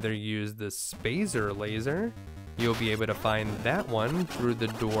you'd rather use the spacer laser, you'll be able to find that one through the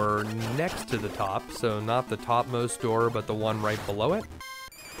door next to the top, so not the topmost door, but the one right below it.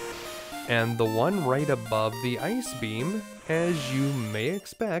 And the one right above the ice beam, as you may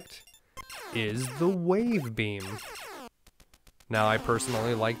expect, is the wave beam. Now, I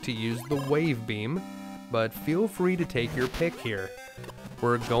personally like to use the wave beam, but feel free to take your pick here.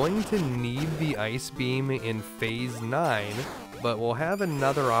 We're going to need the ice beam in Phase 9, but we'll have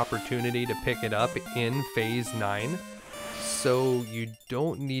another opportunity to pick it up in Phase 9, so you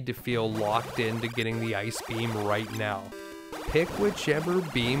don't need to feel locked into getting the ice beam right now. Pick whichever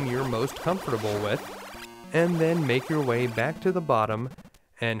beam you're most comfortable with, and then make your way back to the bottom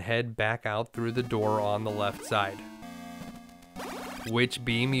and head back out through the door on the left side. Which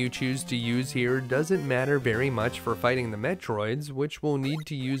beam you choose to use here doesn't matter very much for fighting the Metroids, which we'll need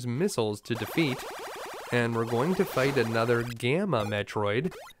to use missiles to defeat, and we're going to fight another Gamma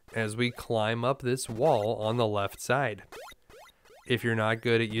Metroid as we climb up this wall on the left side. If you're not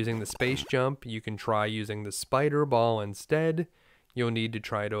good at using the space jump, you can try using the spider ball instead. You'll need to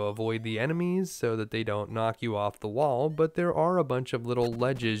try to avoid the enemies so that they don't knock you off the wall, but there are a bunch of little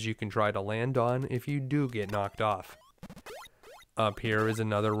ledges you can try to land on if you do get knocked off. Up here is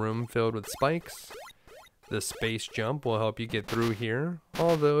another room filled with spikes. The space jump will help you get through here,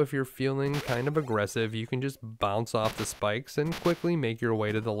 although if you're feeling kind of aggressive, you can just bounce off the spikes and quickly make your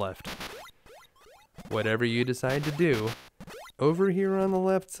way to the left. Whatever you decide to do, over here on the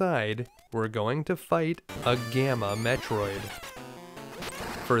left side, we're going to fight a Gamma Metroid.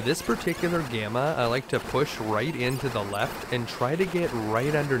 For this particular Gamma, I like to push right into the left and try to get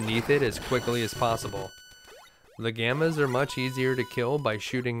right underneath it as quickly as possible. The Gammas are much easier to kill by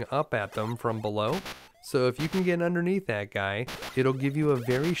shooting up at them from below, so if you can get underneath that guy, it'll give you a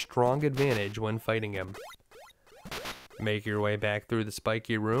very strong advantage when fighting him. Make your way back through the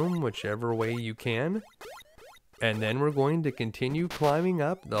spiky room, whichever way you can. And then we're going to continue climbing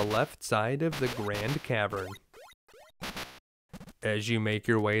up the left side of the Grand Cavern. As you make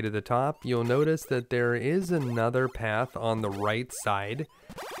your way to the top, you'll notice that there is another path on the right side.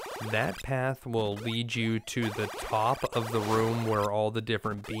 That path will lead you to the top of the room where all the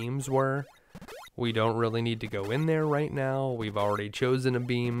different beams were. We don't really need to go in there right now. We've already chosen a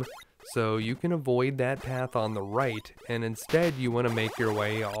beam. So you can avoid that path on the right, and instead you want to make your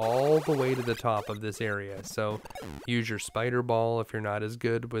way all the way to the top of this area. So use your spider ball if you're not as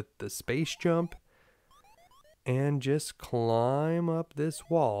good with the space jump, and just climb up this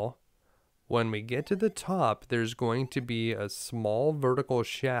wall. When we get to the top, there's going to be a small vertical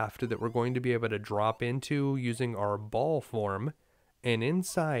shaft that we're going to be able to drop into using our ball form, and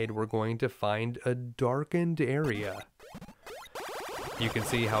inside we're going to find a darkened area. You can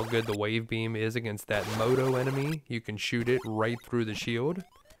see how good the wave beam is against that Moto enemy. You can shoot it right through the shield.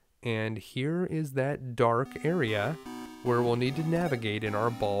 and here is that dark area where we'll need to navigate in our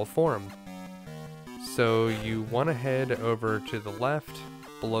ball form. So you want to head over to the left,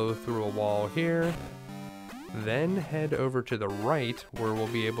 blow through a wall here, then head over to the right where we'll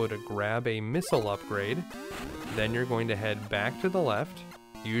be able to grab a missile upgrade. Then you're going to head back to the left,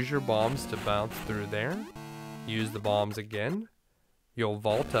 use your bombs to bounce through there, use the bombs again. You'll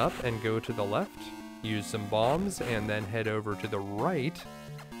vault up and go to the left, use some bombs, and then head over to the right.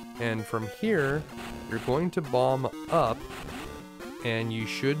 And from here, you're going to bomb up, and you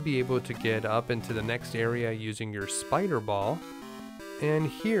should be able to get up into the next area using your spider ball. And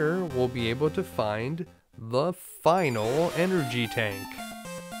here, we'll be able to find the final energy tank.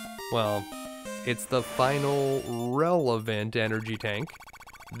 Well, it's the final relevant energy tank.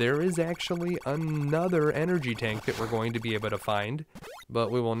 There is actually another energy tank that we're going to be able to find,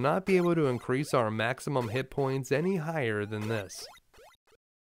 but we will not be able to increase our maximum hit points any higher than this.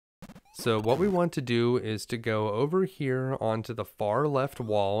 So what we want to do is to go over here onto the far left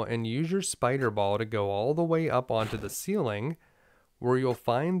wall and use your spider ball to go all the way up onto the ceiling, where you'll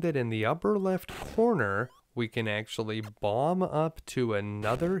find that in the upper left corner, we can actually bomb up to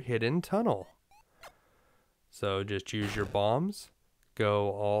another hidden tunnel. So just use your bombs,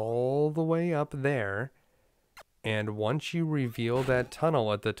 go all the way up there, and once you reveal that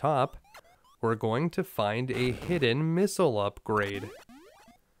tunnel at the top, we're going to find a hidden missile upgrade.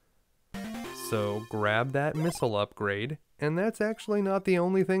 So grab that missile upgrade, and that's actually not the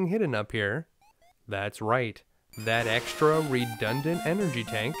only thing hidden up here. That's right, that extra redundant energy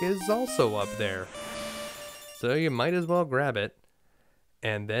tank is also up there. So you might as well grab it,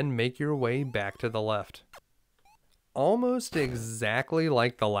 and then make your way back to the left. Almost exactly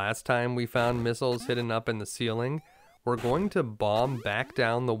like the last time we found missiles hidden up in the ceiling, we're going to bomb back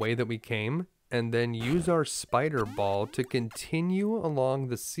down the way that we came, and then use our spider ball to continue along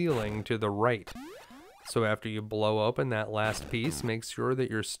the ceiling to the right. So after you blow open that last piece, make sure that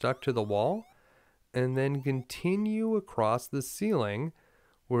you're stuck to the wall, and then continue across the ceiling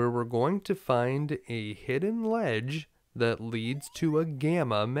where we're going to find a hidden ledge that leads to a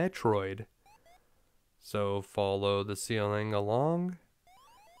Gamma Metroid. So follow the ceiling along,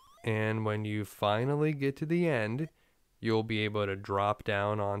 and when you finally get to the end, you'll be able to drop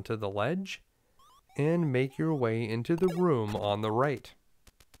down onto the ledge and make your way into the room on the right.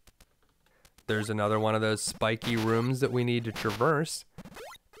 There's another one of those spiky rooms that we need to traverse,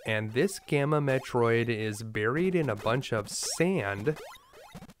 and this Gamma Metroid is buried in a bunch of sand.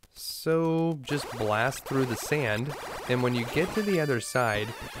 So just blast through the sand, and when you get to the other side,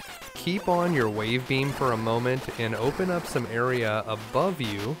 keep on your wave beam for a moment and open up some area above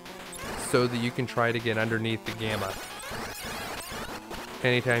you so that you can try to get underneath the Gamma.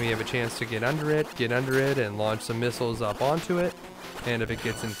 Anytime you have a chance to get under it and launch some missiles up onto it, and if it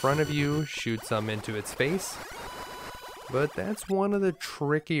gets in front of you, shoot some into its face. But that's one of the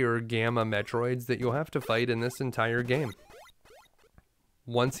trickier Gamma Metroids that you'll have to fight in this entire game.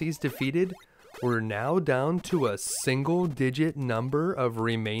 Once he's defeated, we're now down to a single-digit number of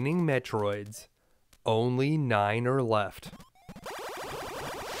remaining Metroids. Only 9 are left.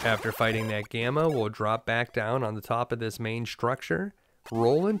 After fighting that Gamma, we'll drop back down on the top of this main structure,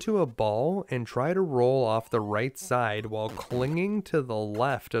 roll into a ball, and try to roll off the right side while clinging to the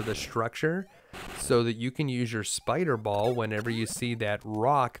left of the structure so that you can use your spider ball whenever you see that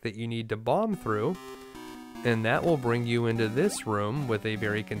rock that you need to bomb through. And that will bring you into this room with a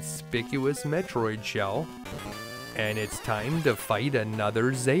very conspicuous Metroid shell. And it's time to fight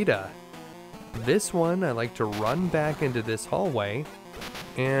another Zeta. This one, I like to run back into this hallway,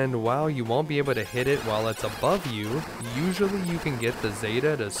 and while you won't be able to hit it while it's above you, usually you can get the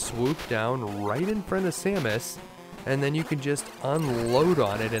Zeta to swoop down right in front of Samus, and then you can just unload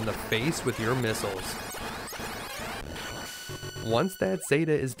on it in the face with your missiles. Once that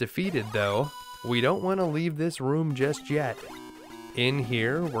Zeta is defeated though, we don't want to leave this room just yet. In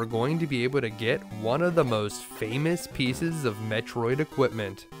here, we're going to be able to get one of the most famous pieces of Metroid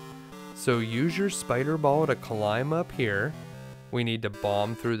equipment. So use your spider ball to climb up here. We need to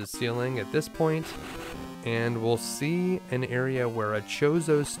bomb through the ceiling at this point, and we'll see an area where a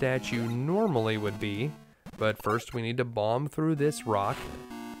Chozo statue normally would be, but first we need to bomb through this rock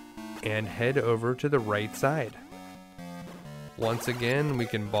and head over to the right side. Once again, we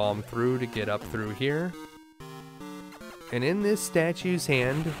can bomb through to get up through here. And in this statue's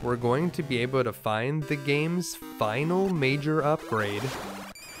hand, we're going to be able to find the game's final major upgrade,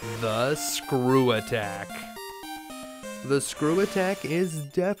 the Screw Attack. The Screw Attack is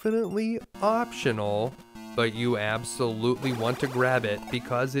definitely optional, but you absolutely want to grab it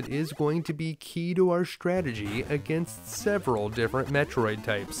because it is going to be key to our strategy against several different Metroid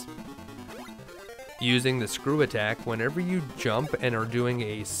types. Using the screw attack, whenever you jump and are doing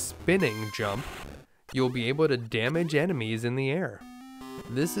a spinning jump, you'll be able to damage enemies in the air.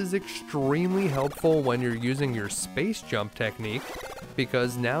 This is extremely helpful when you're using your space jump technique,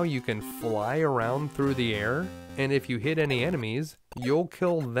 because now you can fly around through the air, and if you hit any enemies, you'll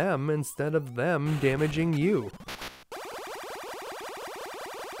kill them instead of them damaging you.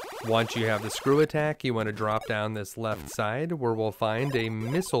 Once you have the screw attack, you want to drop down this left side where we'll find a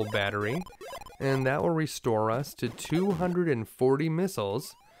missile battery, and that will restore us to 240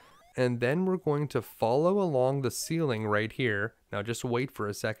 missiles. And then we're going to follow along the ceiling right here. Now just wait for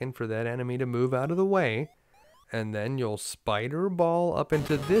a second for that enemy to move out of the way. And then you'll spider ball up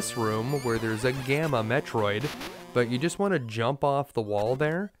into this room where there's a Gamma Metroid. But you just want to jump off the wall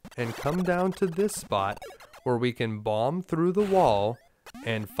there and come down to this spot where we can bomb through the wall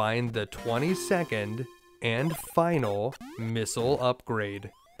and find the 22nd and final missile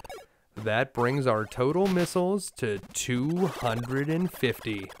upgrade. That brings our total missiles to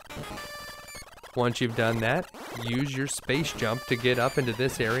 250. Once you've done that, use your space jump to get up into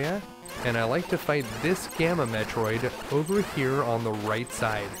this area, and I like to fight this Gamma Metroid over here on the right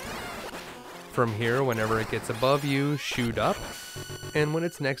side. From here, whenever it gets above you, shoot up, and when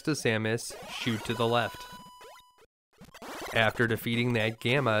it's next to Samus, shoot to the left. After defeating that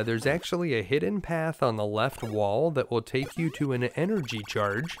Gamma, there's actually a hidden path on the left wall that will take you to an energy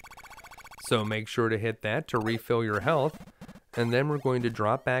charge. So make sure to hit that to refill your health, and then we're going to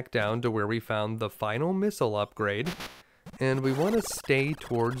drop back down to where we found the final missile upgrade, and we want to stay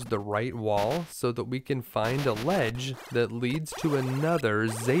towards the right wall so that we can find a ledge that leads to another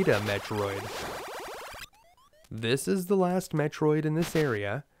Zeta Metroid. This is the last Metroid in this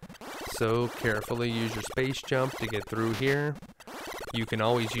area, so carefully use your space jump to get through here. You can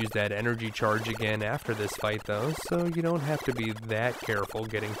always use that energy charge again after this fight though, so you don't have to be that careful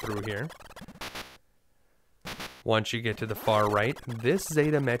getting through here. Once you get to the far right, this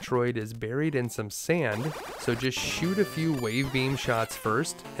Zeta Metroid is buried in some sand, so just shoot a few wave beam shots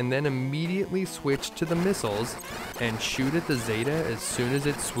first, and then immediately switch to the missiles, and shoot at the Zeta as soon as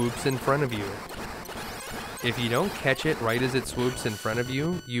it swoops in front of you. If you don't catch it right as it swoops in front of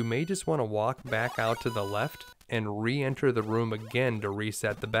you, you may just want to walk back out to the left and re-enter the room again to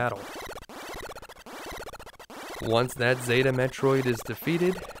reset the battle. Once that Zeta Metroid is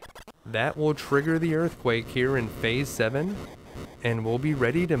defeated, that will trigger the earthquake here in Phase 7, and we'll be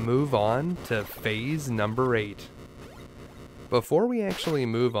ready to move on to Phase number 8. Before we actually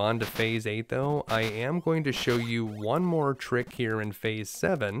move on to Phase 8 though, I am going to show you one more trick here in Phase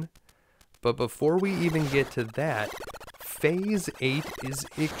 7, but before we even get to that, Phase 8 is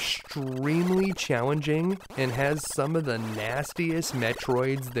extremely challenging and has some of the nastiest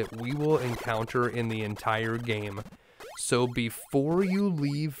Metroids that we will encounter in the entire game. So before you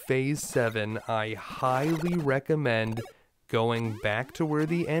leave Phase 7, I highly recommend going back to where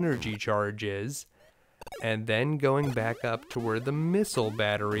the energy charge is, and then going back up to where the missile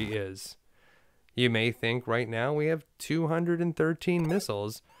battery is. You may think right now we have 213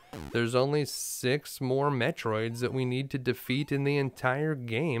 missiles. There's only 6 more Metroids that we need to defeat in the entire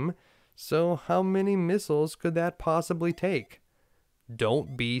game, so how many missiles could that possibly take?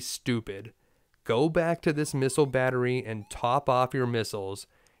 Don't be stupid. Go back to this missile battery and top off your missiles.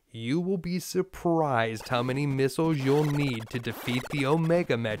 You will be surprised how many missiles you'll need to defeat the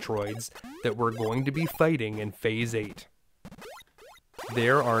Omega Metroids that we're going to be fighting in Phase 8.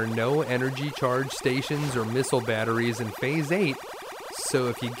 There are no energy charge stations or missile batteries in Phase 8, so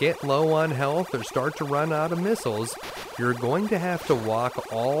if you get low on health or start to run out of missiles, you're going to have to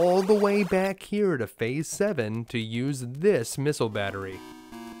walk all the way back here to Phase 7 to use this missile battery.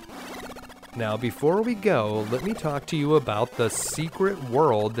 Now before we go, let me talk to you about the secret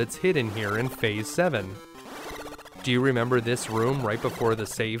world that's hidden here in Phase 7. Do you remember this room right before the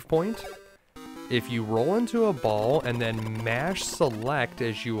save point? If you roll into a ball and then mash select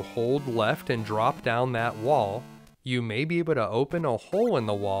as you hold left and drop down that wall, you may be able to open a hole in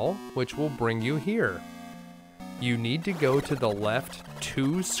the wall, which will bring you here. You need to go to the left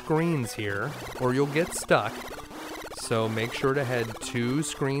 2 screens here, or you'll get stuck. So make sure to head 2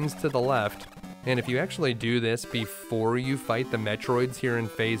 screens to the left, and if you actually do this before you fight the Metroids here in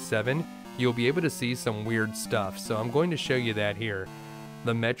Phase 7, you'll be able to see some weird stuff, so I'm going to show you that here.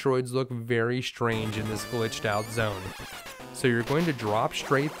 The Metroids look very strange in this glitched out zone. So you're going to drop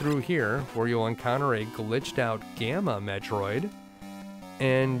straight through here, where you'll encounter a glitched out Gamma Metroid,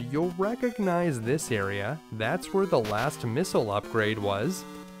 and you'll recognize this area. That's where the last missile upgrade was.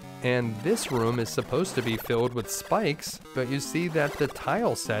 And this room is supposed to be filled with spikes, but you see that the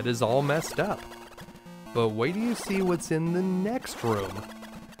tile set is all messed up. But wait till you see what's in the next room.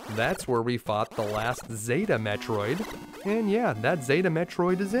 That's where we fought the last Zeta Metroid, and yeah, that Zeta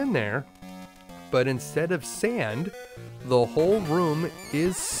Metroid is in there. But instead of sand, the whole room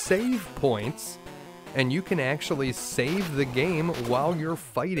is save points, and you can actually save the game while you're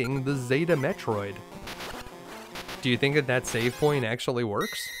fighting the Zeta Metroid. Do you think that that save point actually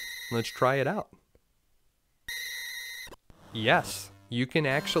works? Let's try it out. Yes, you can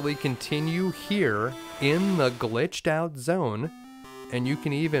actually continue here in the glitched out zone, and you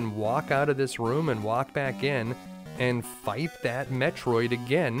can even walk out of this room and walk back in and fight that Metroid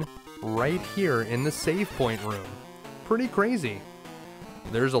again right here in the save point room. Pretty crazy.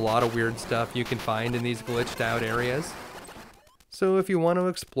 There's a lot of weird stuff you can find in these glitched out areas, so if you want to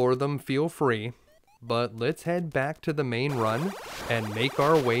explore them, feel free. But let's head back to the main run and make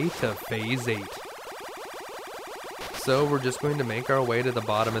our way to Phase 8. So we're just going to make our way to the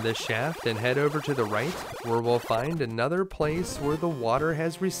bottom of this shaft and head over to the right, where we'll find another place where the water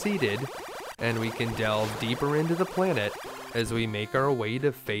has receded, and we can delve deeper into the planet as we make our way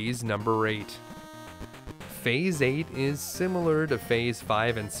to Phase number 8. Phase 8 is similar to Phase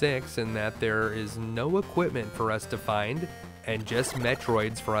 5 and 6 in that there is no equipment for us to find and just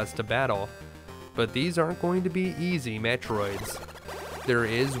Metroids for us to battle. But these aren't going to be easy Metroids. There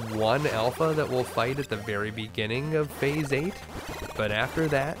is one alpha that we'll fight at the very beginning of Phase 8, but after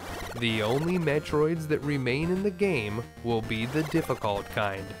that, the only Metroids that remain in the game will be the difficult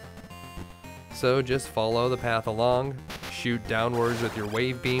kind. So just follow the path along, shoot downwards with your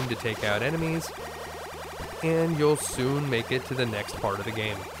wave beam to take out enemies, and you'll soon make it to the next part of the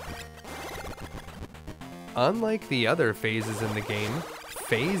game. Unlike the other phases in the game,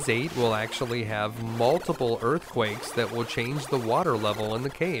 Phase 8 will actually have multiple earthquakes that will change the water level in the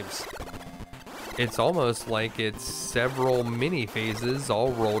caves. It's almost like it's several mini phases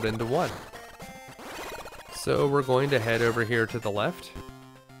all rolled into one. So we're going to head over here to the left.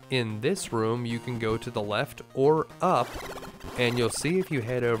 In this room, you can go to the left or up, and you'll see if you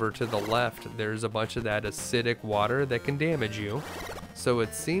head over to the left, there's a bunch of that acidic water that can damage you. So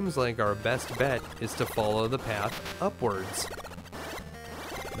it seems like our best bet is to follow the path upwards.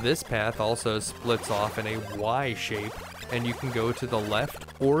 This path also splits off in a Y shape, and you can go to the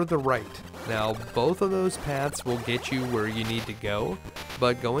left or the right. Now, both of those paths will get you where you need to go,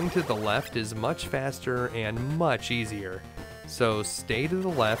 but going to the left is much faster and much easier. So stay to the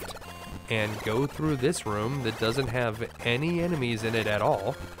left and go through this room that doesn't have any enemies in it at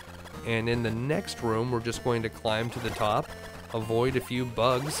all. And in the next room, we're just going to climb to the top, avoid a few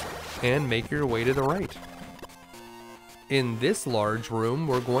bugs, and make your way to the right. In this large room,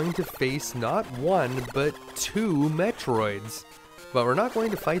 we're going to face not one, but two Metroids. But we're not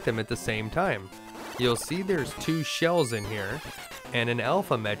going to fight them at the same time. You'll see there's two shells in here, and an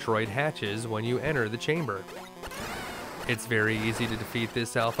Alpha Metroid hatches when you enter the chamber. It's very easy to defeat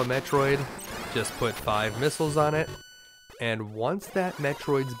this Alpha Metroid. Just put 5 missiles on it, and once that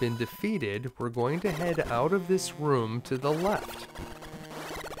Metroid's been defeated, we're going to head out of this room to the left.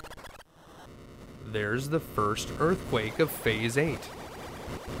 There's the first earthquake of Phase 8.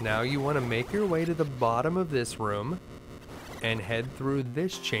 Now you want to make your way to the bottom of this room and head through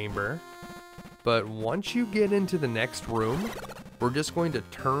this chamber. But once you get into the next room, we're just going to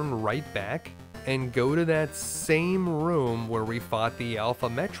turn right back and go to that same room where we fought the Alpha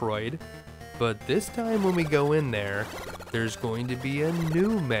Metroid. But this time when we go in there, there's going to be a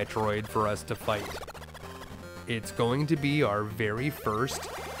new Metroid for us to fight. It's going to be our very first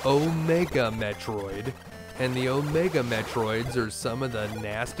Omega Metroid, and the Omega Metroids are some of the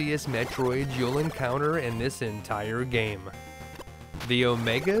nastiest Metroids you'll encounter in this entire game. The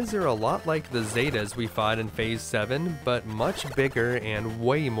Omegas are a lot like the Zetas we fought in Phase 7, but much bigger and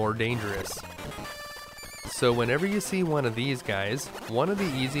way more dangerous. So whenever you see one of these guys, one of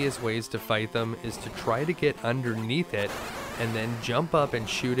the easiest ways to fight them is to try to get underneath it and then jump up and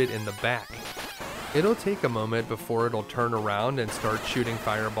shoot it in the back. It'll take a moment before it'll turn around and start shooting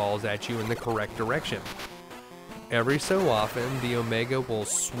fireballs at you in the correct direction. Every so often, the Omega will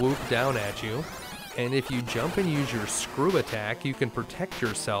swoop down at you, and if you jump and use your screw attack, you can protect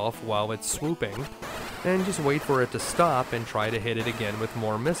yourself while it's swooping, and just wait for it to stop and try to hit it again with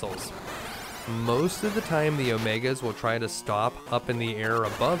more missiles. Most of the time, the Omegas will try to stop up in the air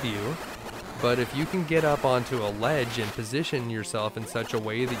above you, but if you can get up onto a ledge and position yourself in such a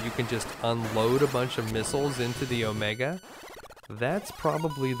way that you can just unload a bunch of missiles into the Omega, that's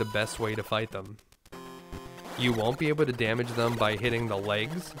probably the best way to fight them. You won't be able to damage them by hitting the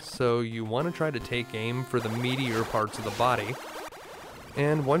legs, so you want to try to take aim for the meatier parts of the body.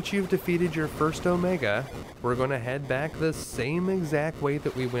 And once you've defeated your first Omega, we're going to head back the same exact way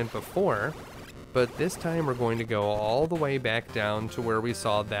that we went before, but this time we're going to go all the way back down to where we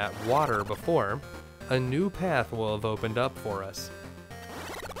saw that water before. A new path will have opened up for us.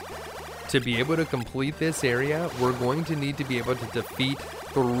 To be able to complete this area, we're going to need to be able to defeat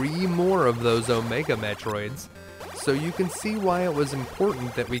 3 more of those Omega Metroids, so you can see why it was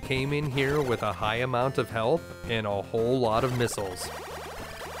important that we came in here with a high amount of health and a whole lot of missiles.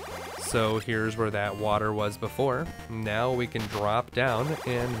 So here's where that water was before. Now we can drop down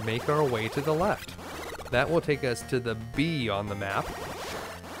and make our way to the left. That will take us to the B on the map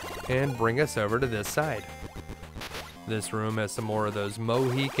and bring us over to this side. This room has some more of those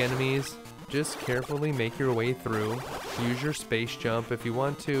Mohique enemies. Just carefully make your way through. Use your space jump if you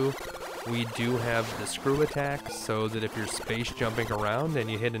want to. We do have the screw attack, so that if you're space jumping around and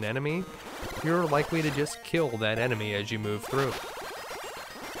you hit an enemy, you're likely to just kill that enemy as you move through.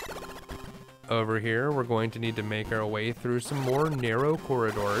 Over here, we're going to need to make our way through some more narrow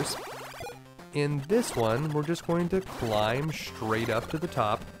corridors. In this one, we're just going to climb straight up to the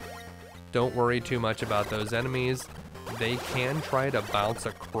top. Don't worry too much about those enemies. They can try to bounce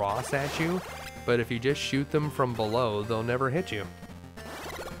across at you, but if you just shoot them from below, they'll never hit you.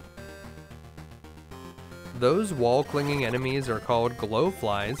 Those wall-clinging enemies are called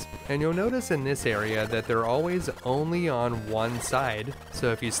glowflies, and you'll notice in this area that they're always only on one side,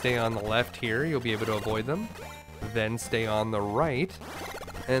 so if you stay on the left here, you'll be able to avoid them, then stay on the right,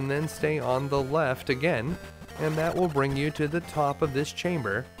 and then stay on the left again, and that will bring you to the top of this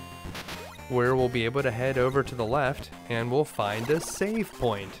chamber, where we'll be able to head over to the left, and we'll find a save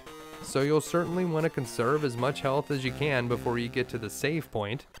point. So you'll certainly want to conserve as much health as you can before you get to the save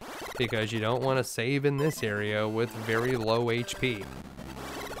point, because you don't want to save in this area with very low HP.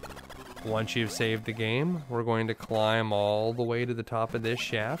 Once you've saved the game, we're going to climb all the way to the top of this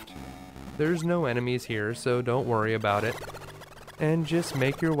shaft. There's no enemies here, so don't worry about it. And just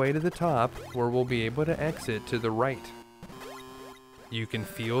make your way to the top, where we'll be able to exit to the right. You can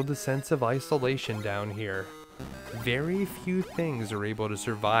feel the sense of isolation down here. Very few things are able to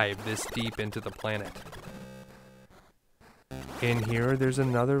survive this deep into the planet. In here, there's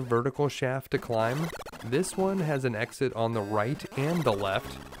another vertical shaft to climb. This one has an exit on the right and the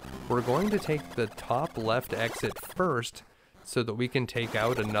left. We're going to take the top left exit first, so that we can take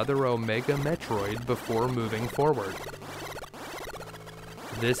out another Omega Metroid before moving forward.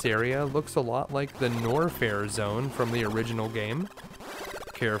 This area looks a lot like the Norfair zone from the original game.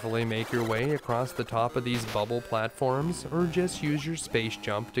 Carefully make your way across the top of these bubble platforms, or just use your space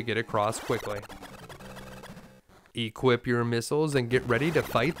jump to get across quickly. Equip your missiles and get ready to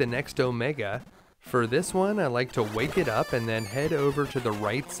fight the next Omega. For this one, I like to wake it up and then head over to the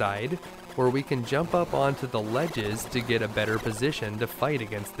right side, where we can jump up onto the ledges to get a better position to fight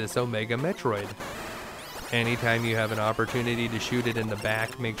against this Omega Metroid. Anytime you have an opportunity to shoot it in the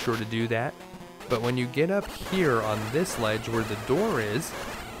back, make sure to do that. But when you get up here on this ledge where the door is,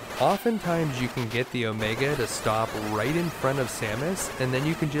 oftentimes you can get the Omega to stop right in front of Samus, and then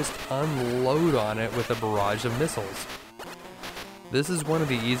you can just unload on it with a barrage of missiles. This is one of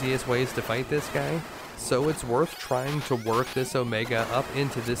the easiest ways to fight this guy, so it's worth trying to work this Omega up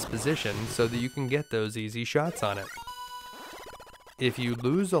into this position so that you can get those easy shots on it. If you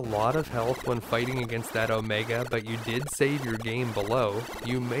lose a lot of health when fighting against that Omega, but you did save your game below,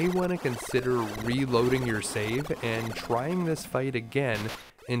 you may want to consider reloading your save and trying this fight again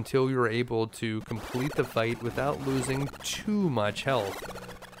until you're able to complete the fight without losing too much health.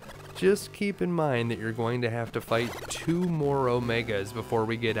 Just keep in mind that you're going to have to fight 2 more Omegas before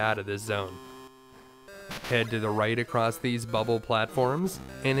we get out of this zone. Head to the right across these bubble platforms,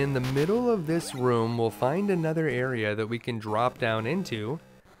 and in the middle of this room we'll find another area that we can drop down into,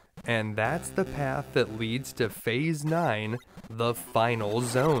 and that's the path that leads to Phase 9, the final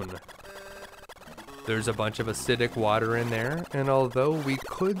zone. There's a bunch of acidic water in there, and although we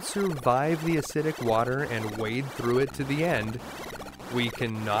could survive the acidic water and wade through it to the end, we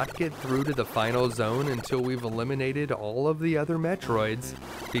cannot get through to the final zone until we've eliminated all of the other Metroids,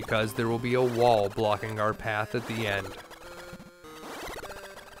 because there will be a wall blocking our path at the end.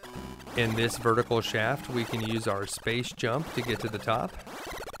 In this vertical shaft, we can use our space jump to get to the top,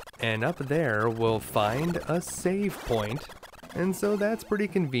 and up there we'll find a save point, and so that's pretty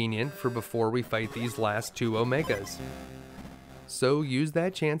convenient for before we fight these last 2 Omegas. So use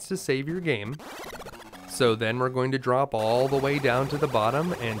that chance to save your game. So then we're going to drop all the way down to the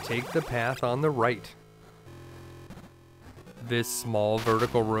bottom and take the path on the right. This small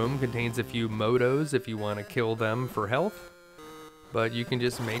vertical room contains a few motos if you want to kill them for health. but you can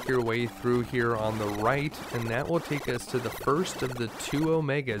just make your way through here on the right, and that will take us to the first of the 2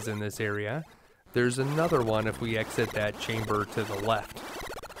 Omegas in this area. There's another one if we exit that chamber to the left.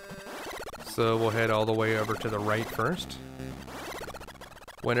 So we'll head all the way over to the right first.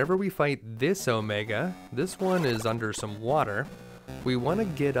 Whenever we fight this Omega, this one is under some water, we want to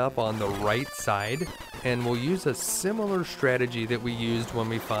get up on the right side, and we'll use a similar strategy that we used when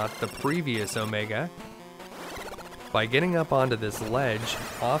we fought the previous Omega. By getting up onto this ledge,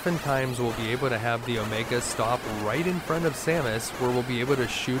 oftentimes we'll be able to have the Omega stop right in front of Samus, where we'll be able to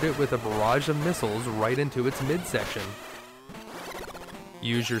shoot it with a barrage of missiles right into its midsection.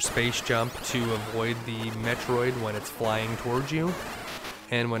 Use your space jump to avoid the Metroid when it's flying towards you,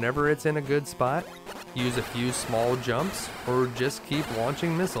 and whenever it's in a good spot, use a few small jumps, or just keep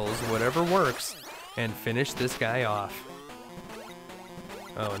launching missiles, whatever works, and finish this guy off.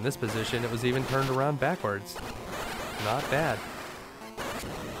 Oh, in this position it was even turned around backwards. Not bad.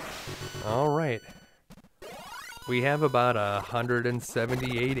 Alright. We have about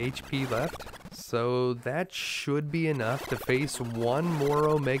 178 HP left, so that should be enough to face one more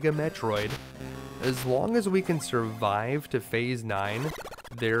Omega Metroid. As long as we can survive to Phase 9,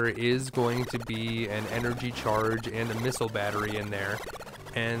 there is going to be an energy charge and a missile battery in there,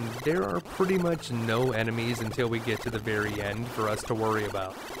 and there are pretty much no enemies until we get to the very end for us to worry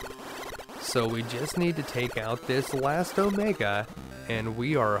about. So we just need to take out this last Omega, and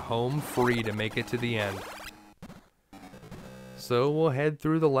we are home free to make it to the end. So we'll head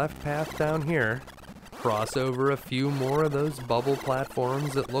through the left path down here, cross over a few more of those bubble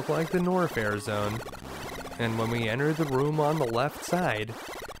platforms that look like the Norfair zone, and when we enter the room on the left side,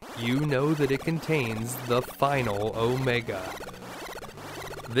 you know that it contains the final Omega.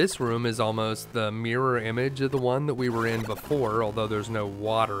 This room is almost the mirror image of the one that we were in before, although there's no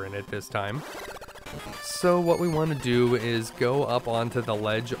water in it this time. So what we want to do is go up onto the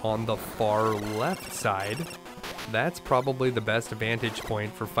ledge on the far left side. That's probably the best vantage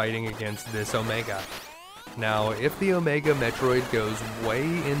point for fighting against this Omega. Now, if the Omega Metroid goes way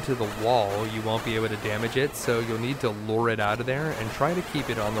into the wall, you won't be able to damage it, so you'll need to lure it out of there and try to keep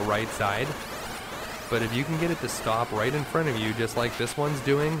it on the right side. But if you can get it to stop right in front of you, just like this one's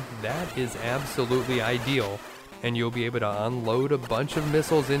doing, that is absolutely ideal, and you'll be able to unload a bunch of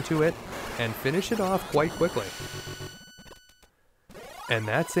missiles into it and finish it off quite quickly. And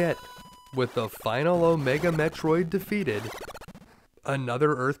that's it. With the final Omega Metroid defeated,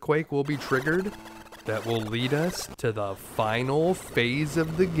 another earthquake will be triggered that will lead us to the final phase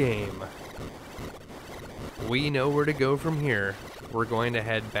of the game. We know where to go from here. We're going to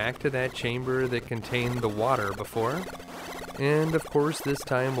head back to that chamber that contained the water before, and of course this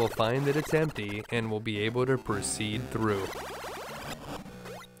time we'll find that it's empty and we'll be able to proceed through.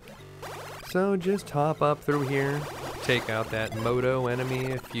 So just hop up through here, take out that Moto enemy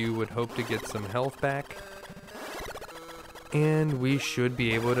if you would hope to get some health back, and we should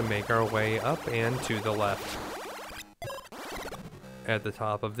be able to make our way up and to the left. At the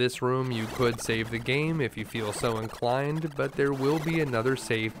top of this room, you could save the game if you feel so inclined, but there will be another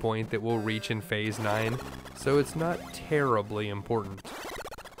save point that we'll reach in Phase 9, so it's not terribly important.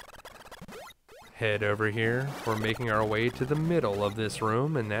 Head over here. We're making our way to the middle of this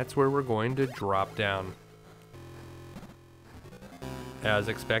room, and that's where we're going to drop down. As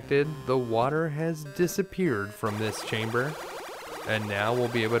expected, the water has disappeared from this chamber, and now we'll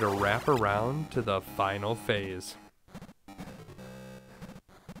be able to wrap around to the final phase.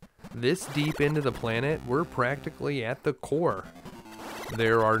 This deep into the planet, we're practically at the core.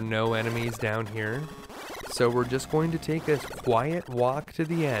 There are no enemies down here, so we're just going to take a quiet walk to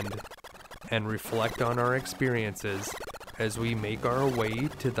the end and reflect on our experiences as we make our way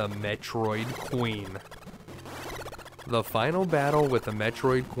to the Metroid Queen. The final battle with the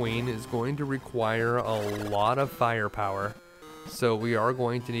Metroid Queen is going to require a lot of firepower, so we are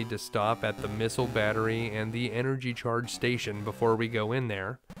going to need to stop at the missile battery and the energy charge station before we go in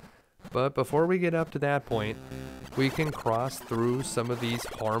there. But before we get up to that point, we can cross through some of these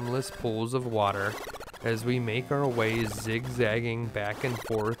harmless pools of water as we make our way zigzagging back and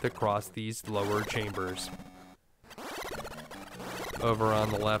forth across these lower chambers. Over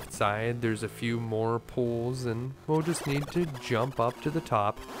on the left side, there's a few more pools, and we'll just need to jump up to the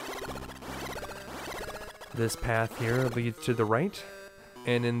top. This path here leads to the right,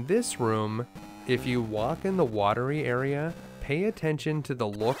 and in this room, if you walk in the watery area, pay attention to the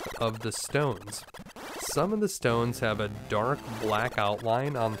look of the stones. Some of the stones have a dark black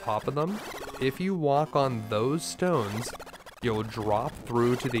outline on top of them. If you walk on those stones, you'll drop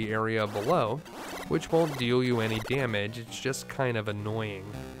through to the area below, which won't deal you any damage, it's just kind of annoying.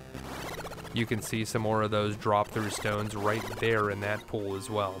 You can see some more of those drop through stones right there in that pool as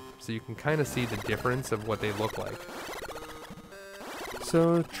well. So you can kind of see the difference of what they look like.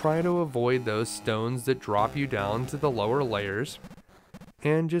 So try to avoid those stones that drop you down to the lower layers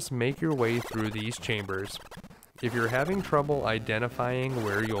and just make your way through these chambers. If you're having trouble identifying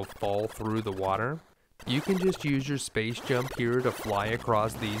where you'll fall through the water, you can just use your space jump here to fly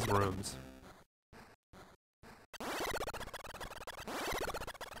across these rooms.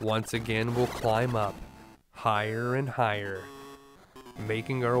 Once again, we'll climb up, higher and higher,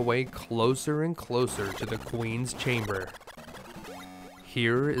 making our way closer and closer to the Queen's Chamber.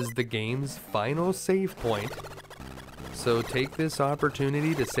 Here is the game's final save point, so take this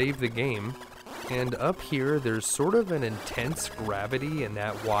opportunity to save the game. And up here, there's sort of an intense gravity in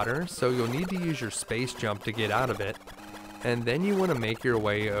that water, so you'll need to use your space jump to get out of it. And then you want to make your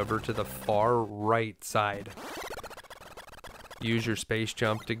way over to the far right side. Use your space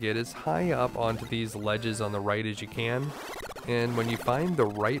jump to get as high up onto these ledges on the right as you can. And when you find the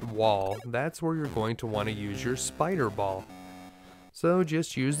right wall, that's where you're going to want to use your spider ball. So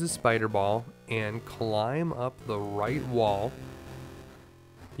just use the spider ball and climb up the right wall.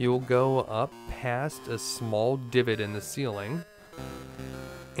 You'll go up past a small divot in the ceiling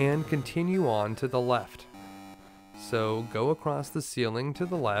and continue on to the left. So go across the ceiling to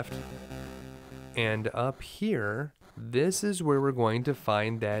the left, and up here, this is where we're going to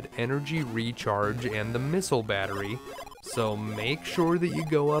find that energy recharge and the missile battery. So make sure that you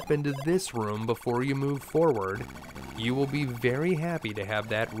go up into this room before you move forward. You will be very happy to have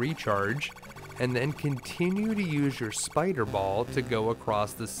that recharge, and then continue to use your spider ball to go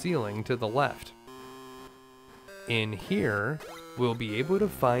across the ceiling to the left. In here, we'll be able to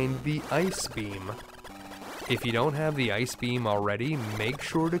find the ice beam. If you don't have the ice beam already, make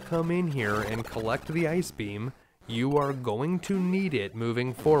sure to come in here and collect the ice beam. You are going to need it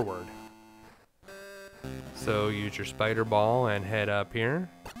moving forward. So use your spider ball and head up here.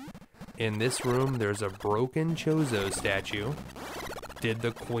 In this room, there's a broken Chozo statue. Did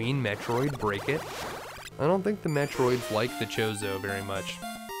the Queen Metroid break it? I don't think the Metroids like the Chozo very much.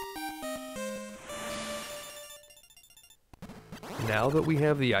 Now that we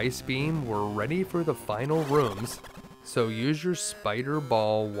have the ice beam, we're ready for the final rooms. So use your spider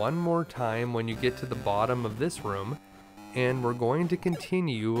ball one more time when you get to the bottom of this room, and we're going to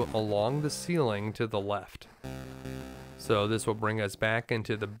continue along the ceiling to the left. So this will bring us back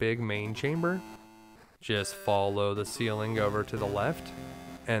into the big main chamber. Just follow the ceiling over to the left,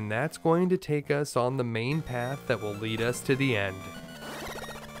 and that's going to take us on the main path that will lead us to the end.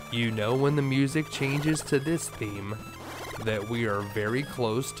 You know when the music changes to this theme, that we are very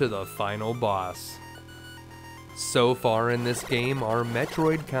close to the final boss. So far in this game, our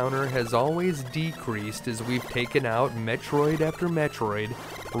Metroid counter has always decreased as we've taken out Metroid after Metroid,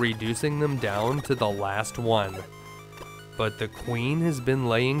 reducing them down to the last one. But the Queen has been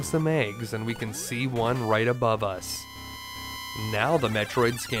laying some eggs, and we can see one right above us. Now the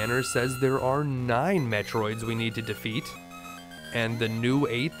Metroid scanner says there are 9 Metroids we need to defeat, and the new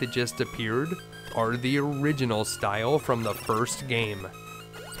 8 that just appeared are the original style from the first game.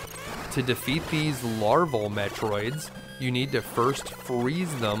 To defeat these larval Metroids, you need to first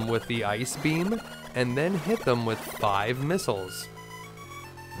freeze them with the ice beam, and then hit them with 5 missiles.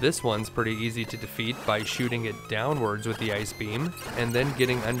 This one's pretty easy to defeat by shooting it downwards with the ice beam, and then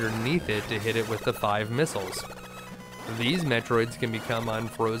getting underneath it to hit it with the 5 missiles. These Metroids can become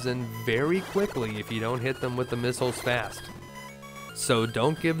unfrozen very quickly if you don't hit them with the missiles fast. So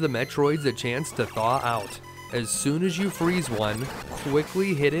don't give the Metroids a chance to thaw out. As soon as you freeze one,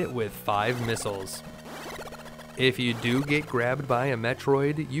 quickly hit it with 5 missiles. If you do get grabbed by a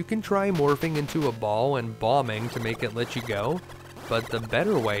Metroid, you can try morphing into a ball and bombing to make it let you go, but the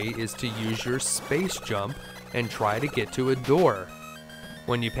better way is to use your space jump and try to get to a door.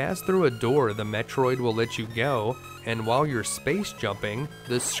 When you pass through a door, the Metroid will let you go, and while you're space jumping,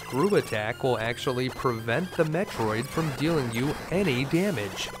 the screw attack will actually prevent the Metroid from dealing you any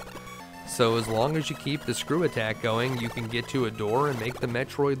damage. So as long as you keep the screw attack going, you can get to a door and make the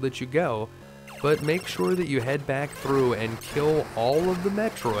Metroid let you go, but make sure that you head back through and kill all of the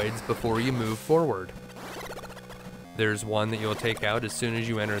Metroids before you move forward. There's one that you'll take out as soon as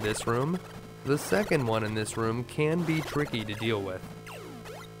you enter this room. The second one in this room can be tricky to deal with.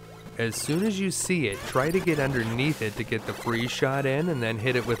 As soon as you see it, try to get underneath it to get the freeze shot in and then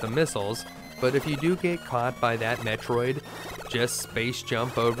hit it with the missiles, but if you do get caught by that Metroid, just space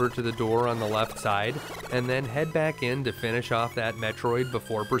jump over to the door on the left side, and then head back in to finish off that Metroid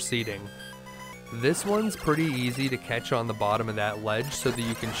before proceeding. This one's pretty easy to catch on the bottom of that ledge so that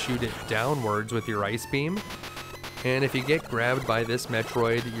you can shoot it downwards with your ice beam. And if you get grabbed by this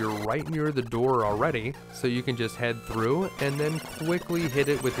Metroid, you're right near the door already, so you can just head through and then quickly hit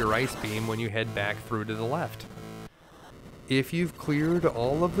it with your ice beam when you head back through to the left. If you've cleared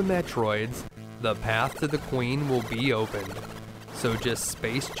all of the Metroids, the path to the Queen will be opened. So just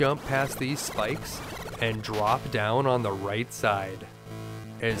space jump past these spikes and drop down on the right side.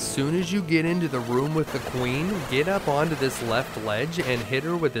 As soon as you get into the room with the Queen, get up onto this left ledge and hit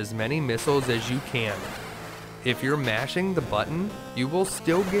her with as many missiles as you can. If you're mashing the button, you will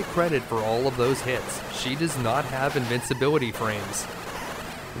still get credit for all of those hits. She does not have invincibility frames.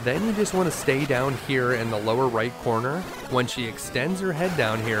 Then you just want to stay down here in the lower right corner. When she extends her head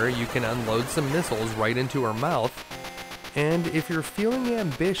down here, you can unload some missiles right into her mouth. And if you're feeling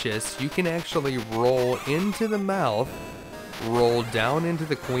ambitious, you can actually roll into the mouth, roll down into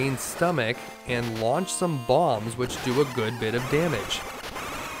the Queen's stomach, and launch some bombs which do a good bit of damage.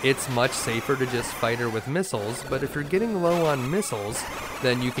 It's much safer to just fight her with missiles, but if you're getting low on missiles,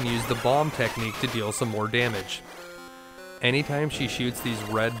 then you can use the bomb technique to deal some more damage. Anytime she shoots these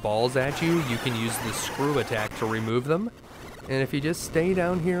red balls at you, you can use the screw attack to remove them. And if you just stay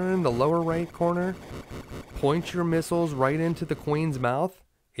down here in the lower right corner, point your missiles right into the Queen's mouth,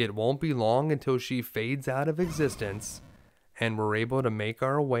 it won't be long until she fades out of existence, and we're able to make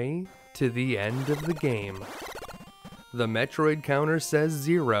our way to the end of the game. The Metroid counter says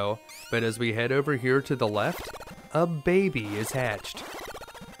 0, but as we head over here to the left, a baby is hatched.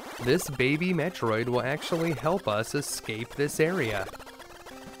 This baby Metroid will actually help us escape this area.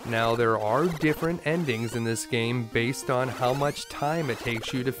 Now there are different endings in this game based on how much time it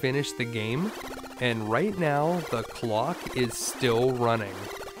takes you to finish the game, and right now the clock is still running.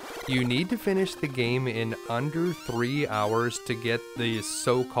 You need to finish the game in under 3 hours to get the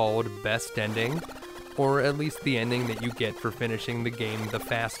so-called best ending, or at least the ending that you get for finishing the game the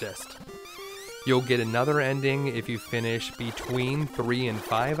fastest. You'll get another ending if you finish between 3 and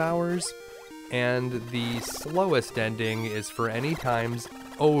 5 hours, and the slowest ending is for any times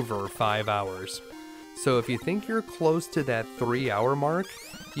over 5 hours. So if you think you're close to that 3-hour mark,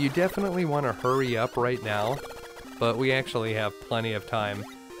 you definitely want to hurry up right now, but we actually have plenty of time.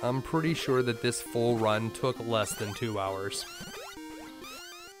 I'm pretty sure that this full run took less than 2 hours.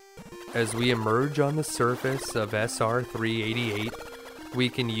 As we emerge on the surface of SR-388, we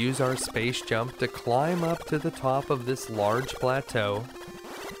can use our space jump to climb up to the top of this large plateau,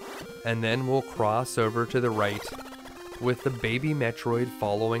 and then we'll cross over to the right, with the baby Metroid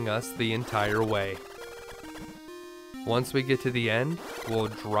following us the entire way. Once we get to the end, we'll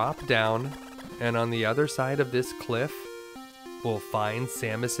drop down, and on the other side of this cliff, we'll find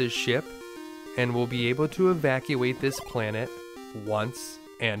Samus's ship, and we'll be able to evacuate this planet once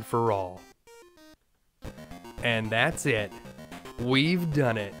and for all. And that's it. We've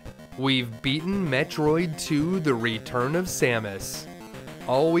done it. We've beaten Metroid 2: The Return of Samus.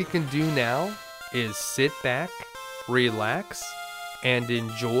 All we can do now is sit back, relax, and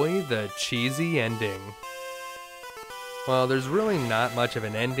enjoy the cheesy ending. Well, there's really not much of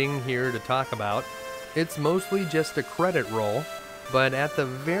an ending here to talk about. It's mostly just a credit roll, but at the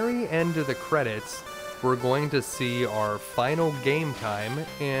very end of the credits, we're going to see our final game time,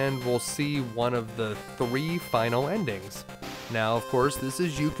 and we'll see one of the 3 final endings. Now, of course, this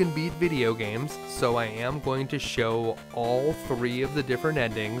is You Can Beat Video Games, so I am going to show all 3 of the different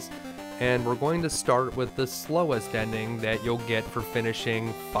endings, and we're going to start with the slowest ending that you'll get for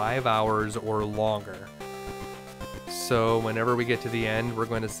finishing 5 hours or longer. So whenever we get to the end, we're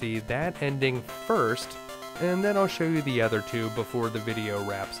going to see that ending first, and then I'll show you the other 2 before the video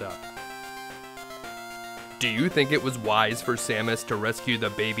wraps up. Do you think it was wise for Samus to rescue the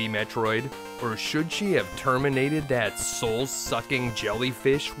baby Metroid, or should she have terminated that soul-sucking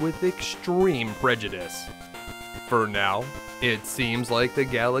jellyfish with extreme prejudice? For now, it seems like the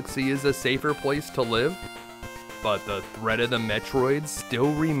galaxy is a safer place to live, but the threat of the Metroids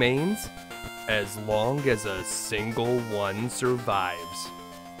still remains, as long as a single one survives.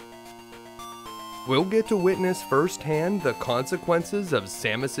 We'll get to witness firsthand the consequences of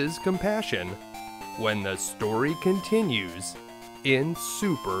Samus's compassion when the story continues in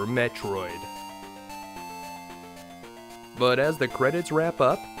Super Metroid. But as the credits wrap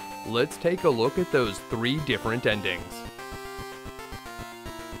up, let's take a look at those 3 different endings.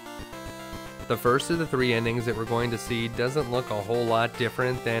 The first of the 3 endings that we're going to see doesn't look a whole lot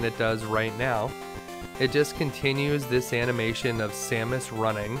different than it does right now. It just continues this animation of Samus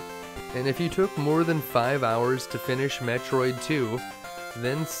running, and if you took more than 5 hours to finish Metroid 2,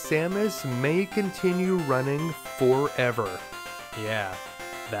 then Samus may continue running forever. Yeah,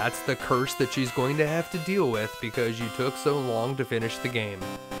 that's the curse that she's going to have to deal with because you took so long to finish the game.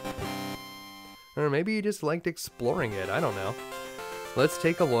 Or maybe you just liked exploring it, I don't know. Let's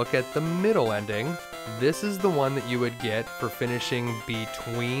take a look at the middle ending. This is the one that you would get for finishing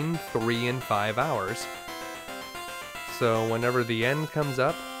between 3 and 5 hours. So whenever the end comes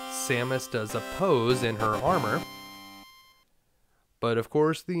up, Samus does a pose in her armor. But of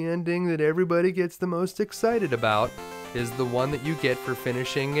course, the ending that everybody gets the most excited about is the one that you get for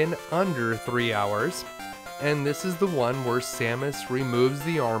finishing in under 3 hours. And this is the one where Samus removes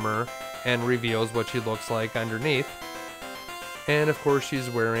the armor and reveals what she looks like underneath. And of course, she's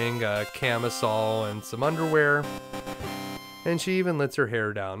wearing a camisole and some underwear. And she even lets her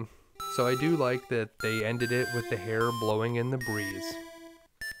hair down. So I do like that they ended it with the hair blowing in the breeze.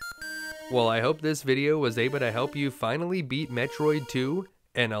 Well, I hope this video was able to help you finally beat Metroid 2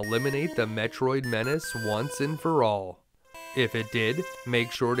 and eliminate the Metroid menace once and for all. If it did,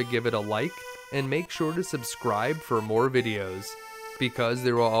 make sure to give it a like and make sure to subscribe for more videos, because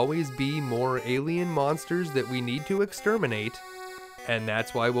there will always be more alien monsters that we need to exterminate, and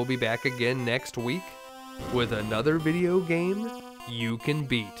that's why we'll be back again next week with another video game you can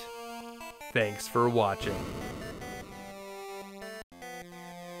beat. Thanks for watching.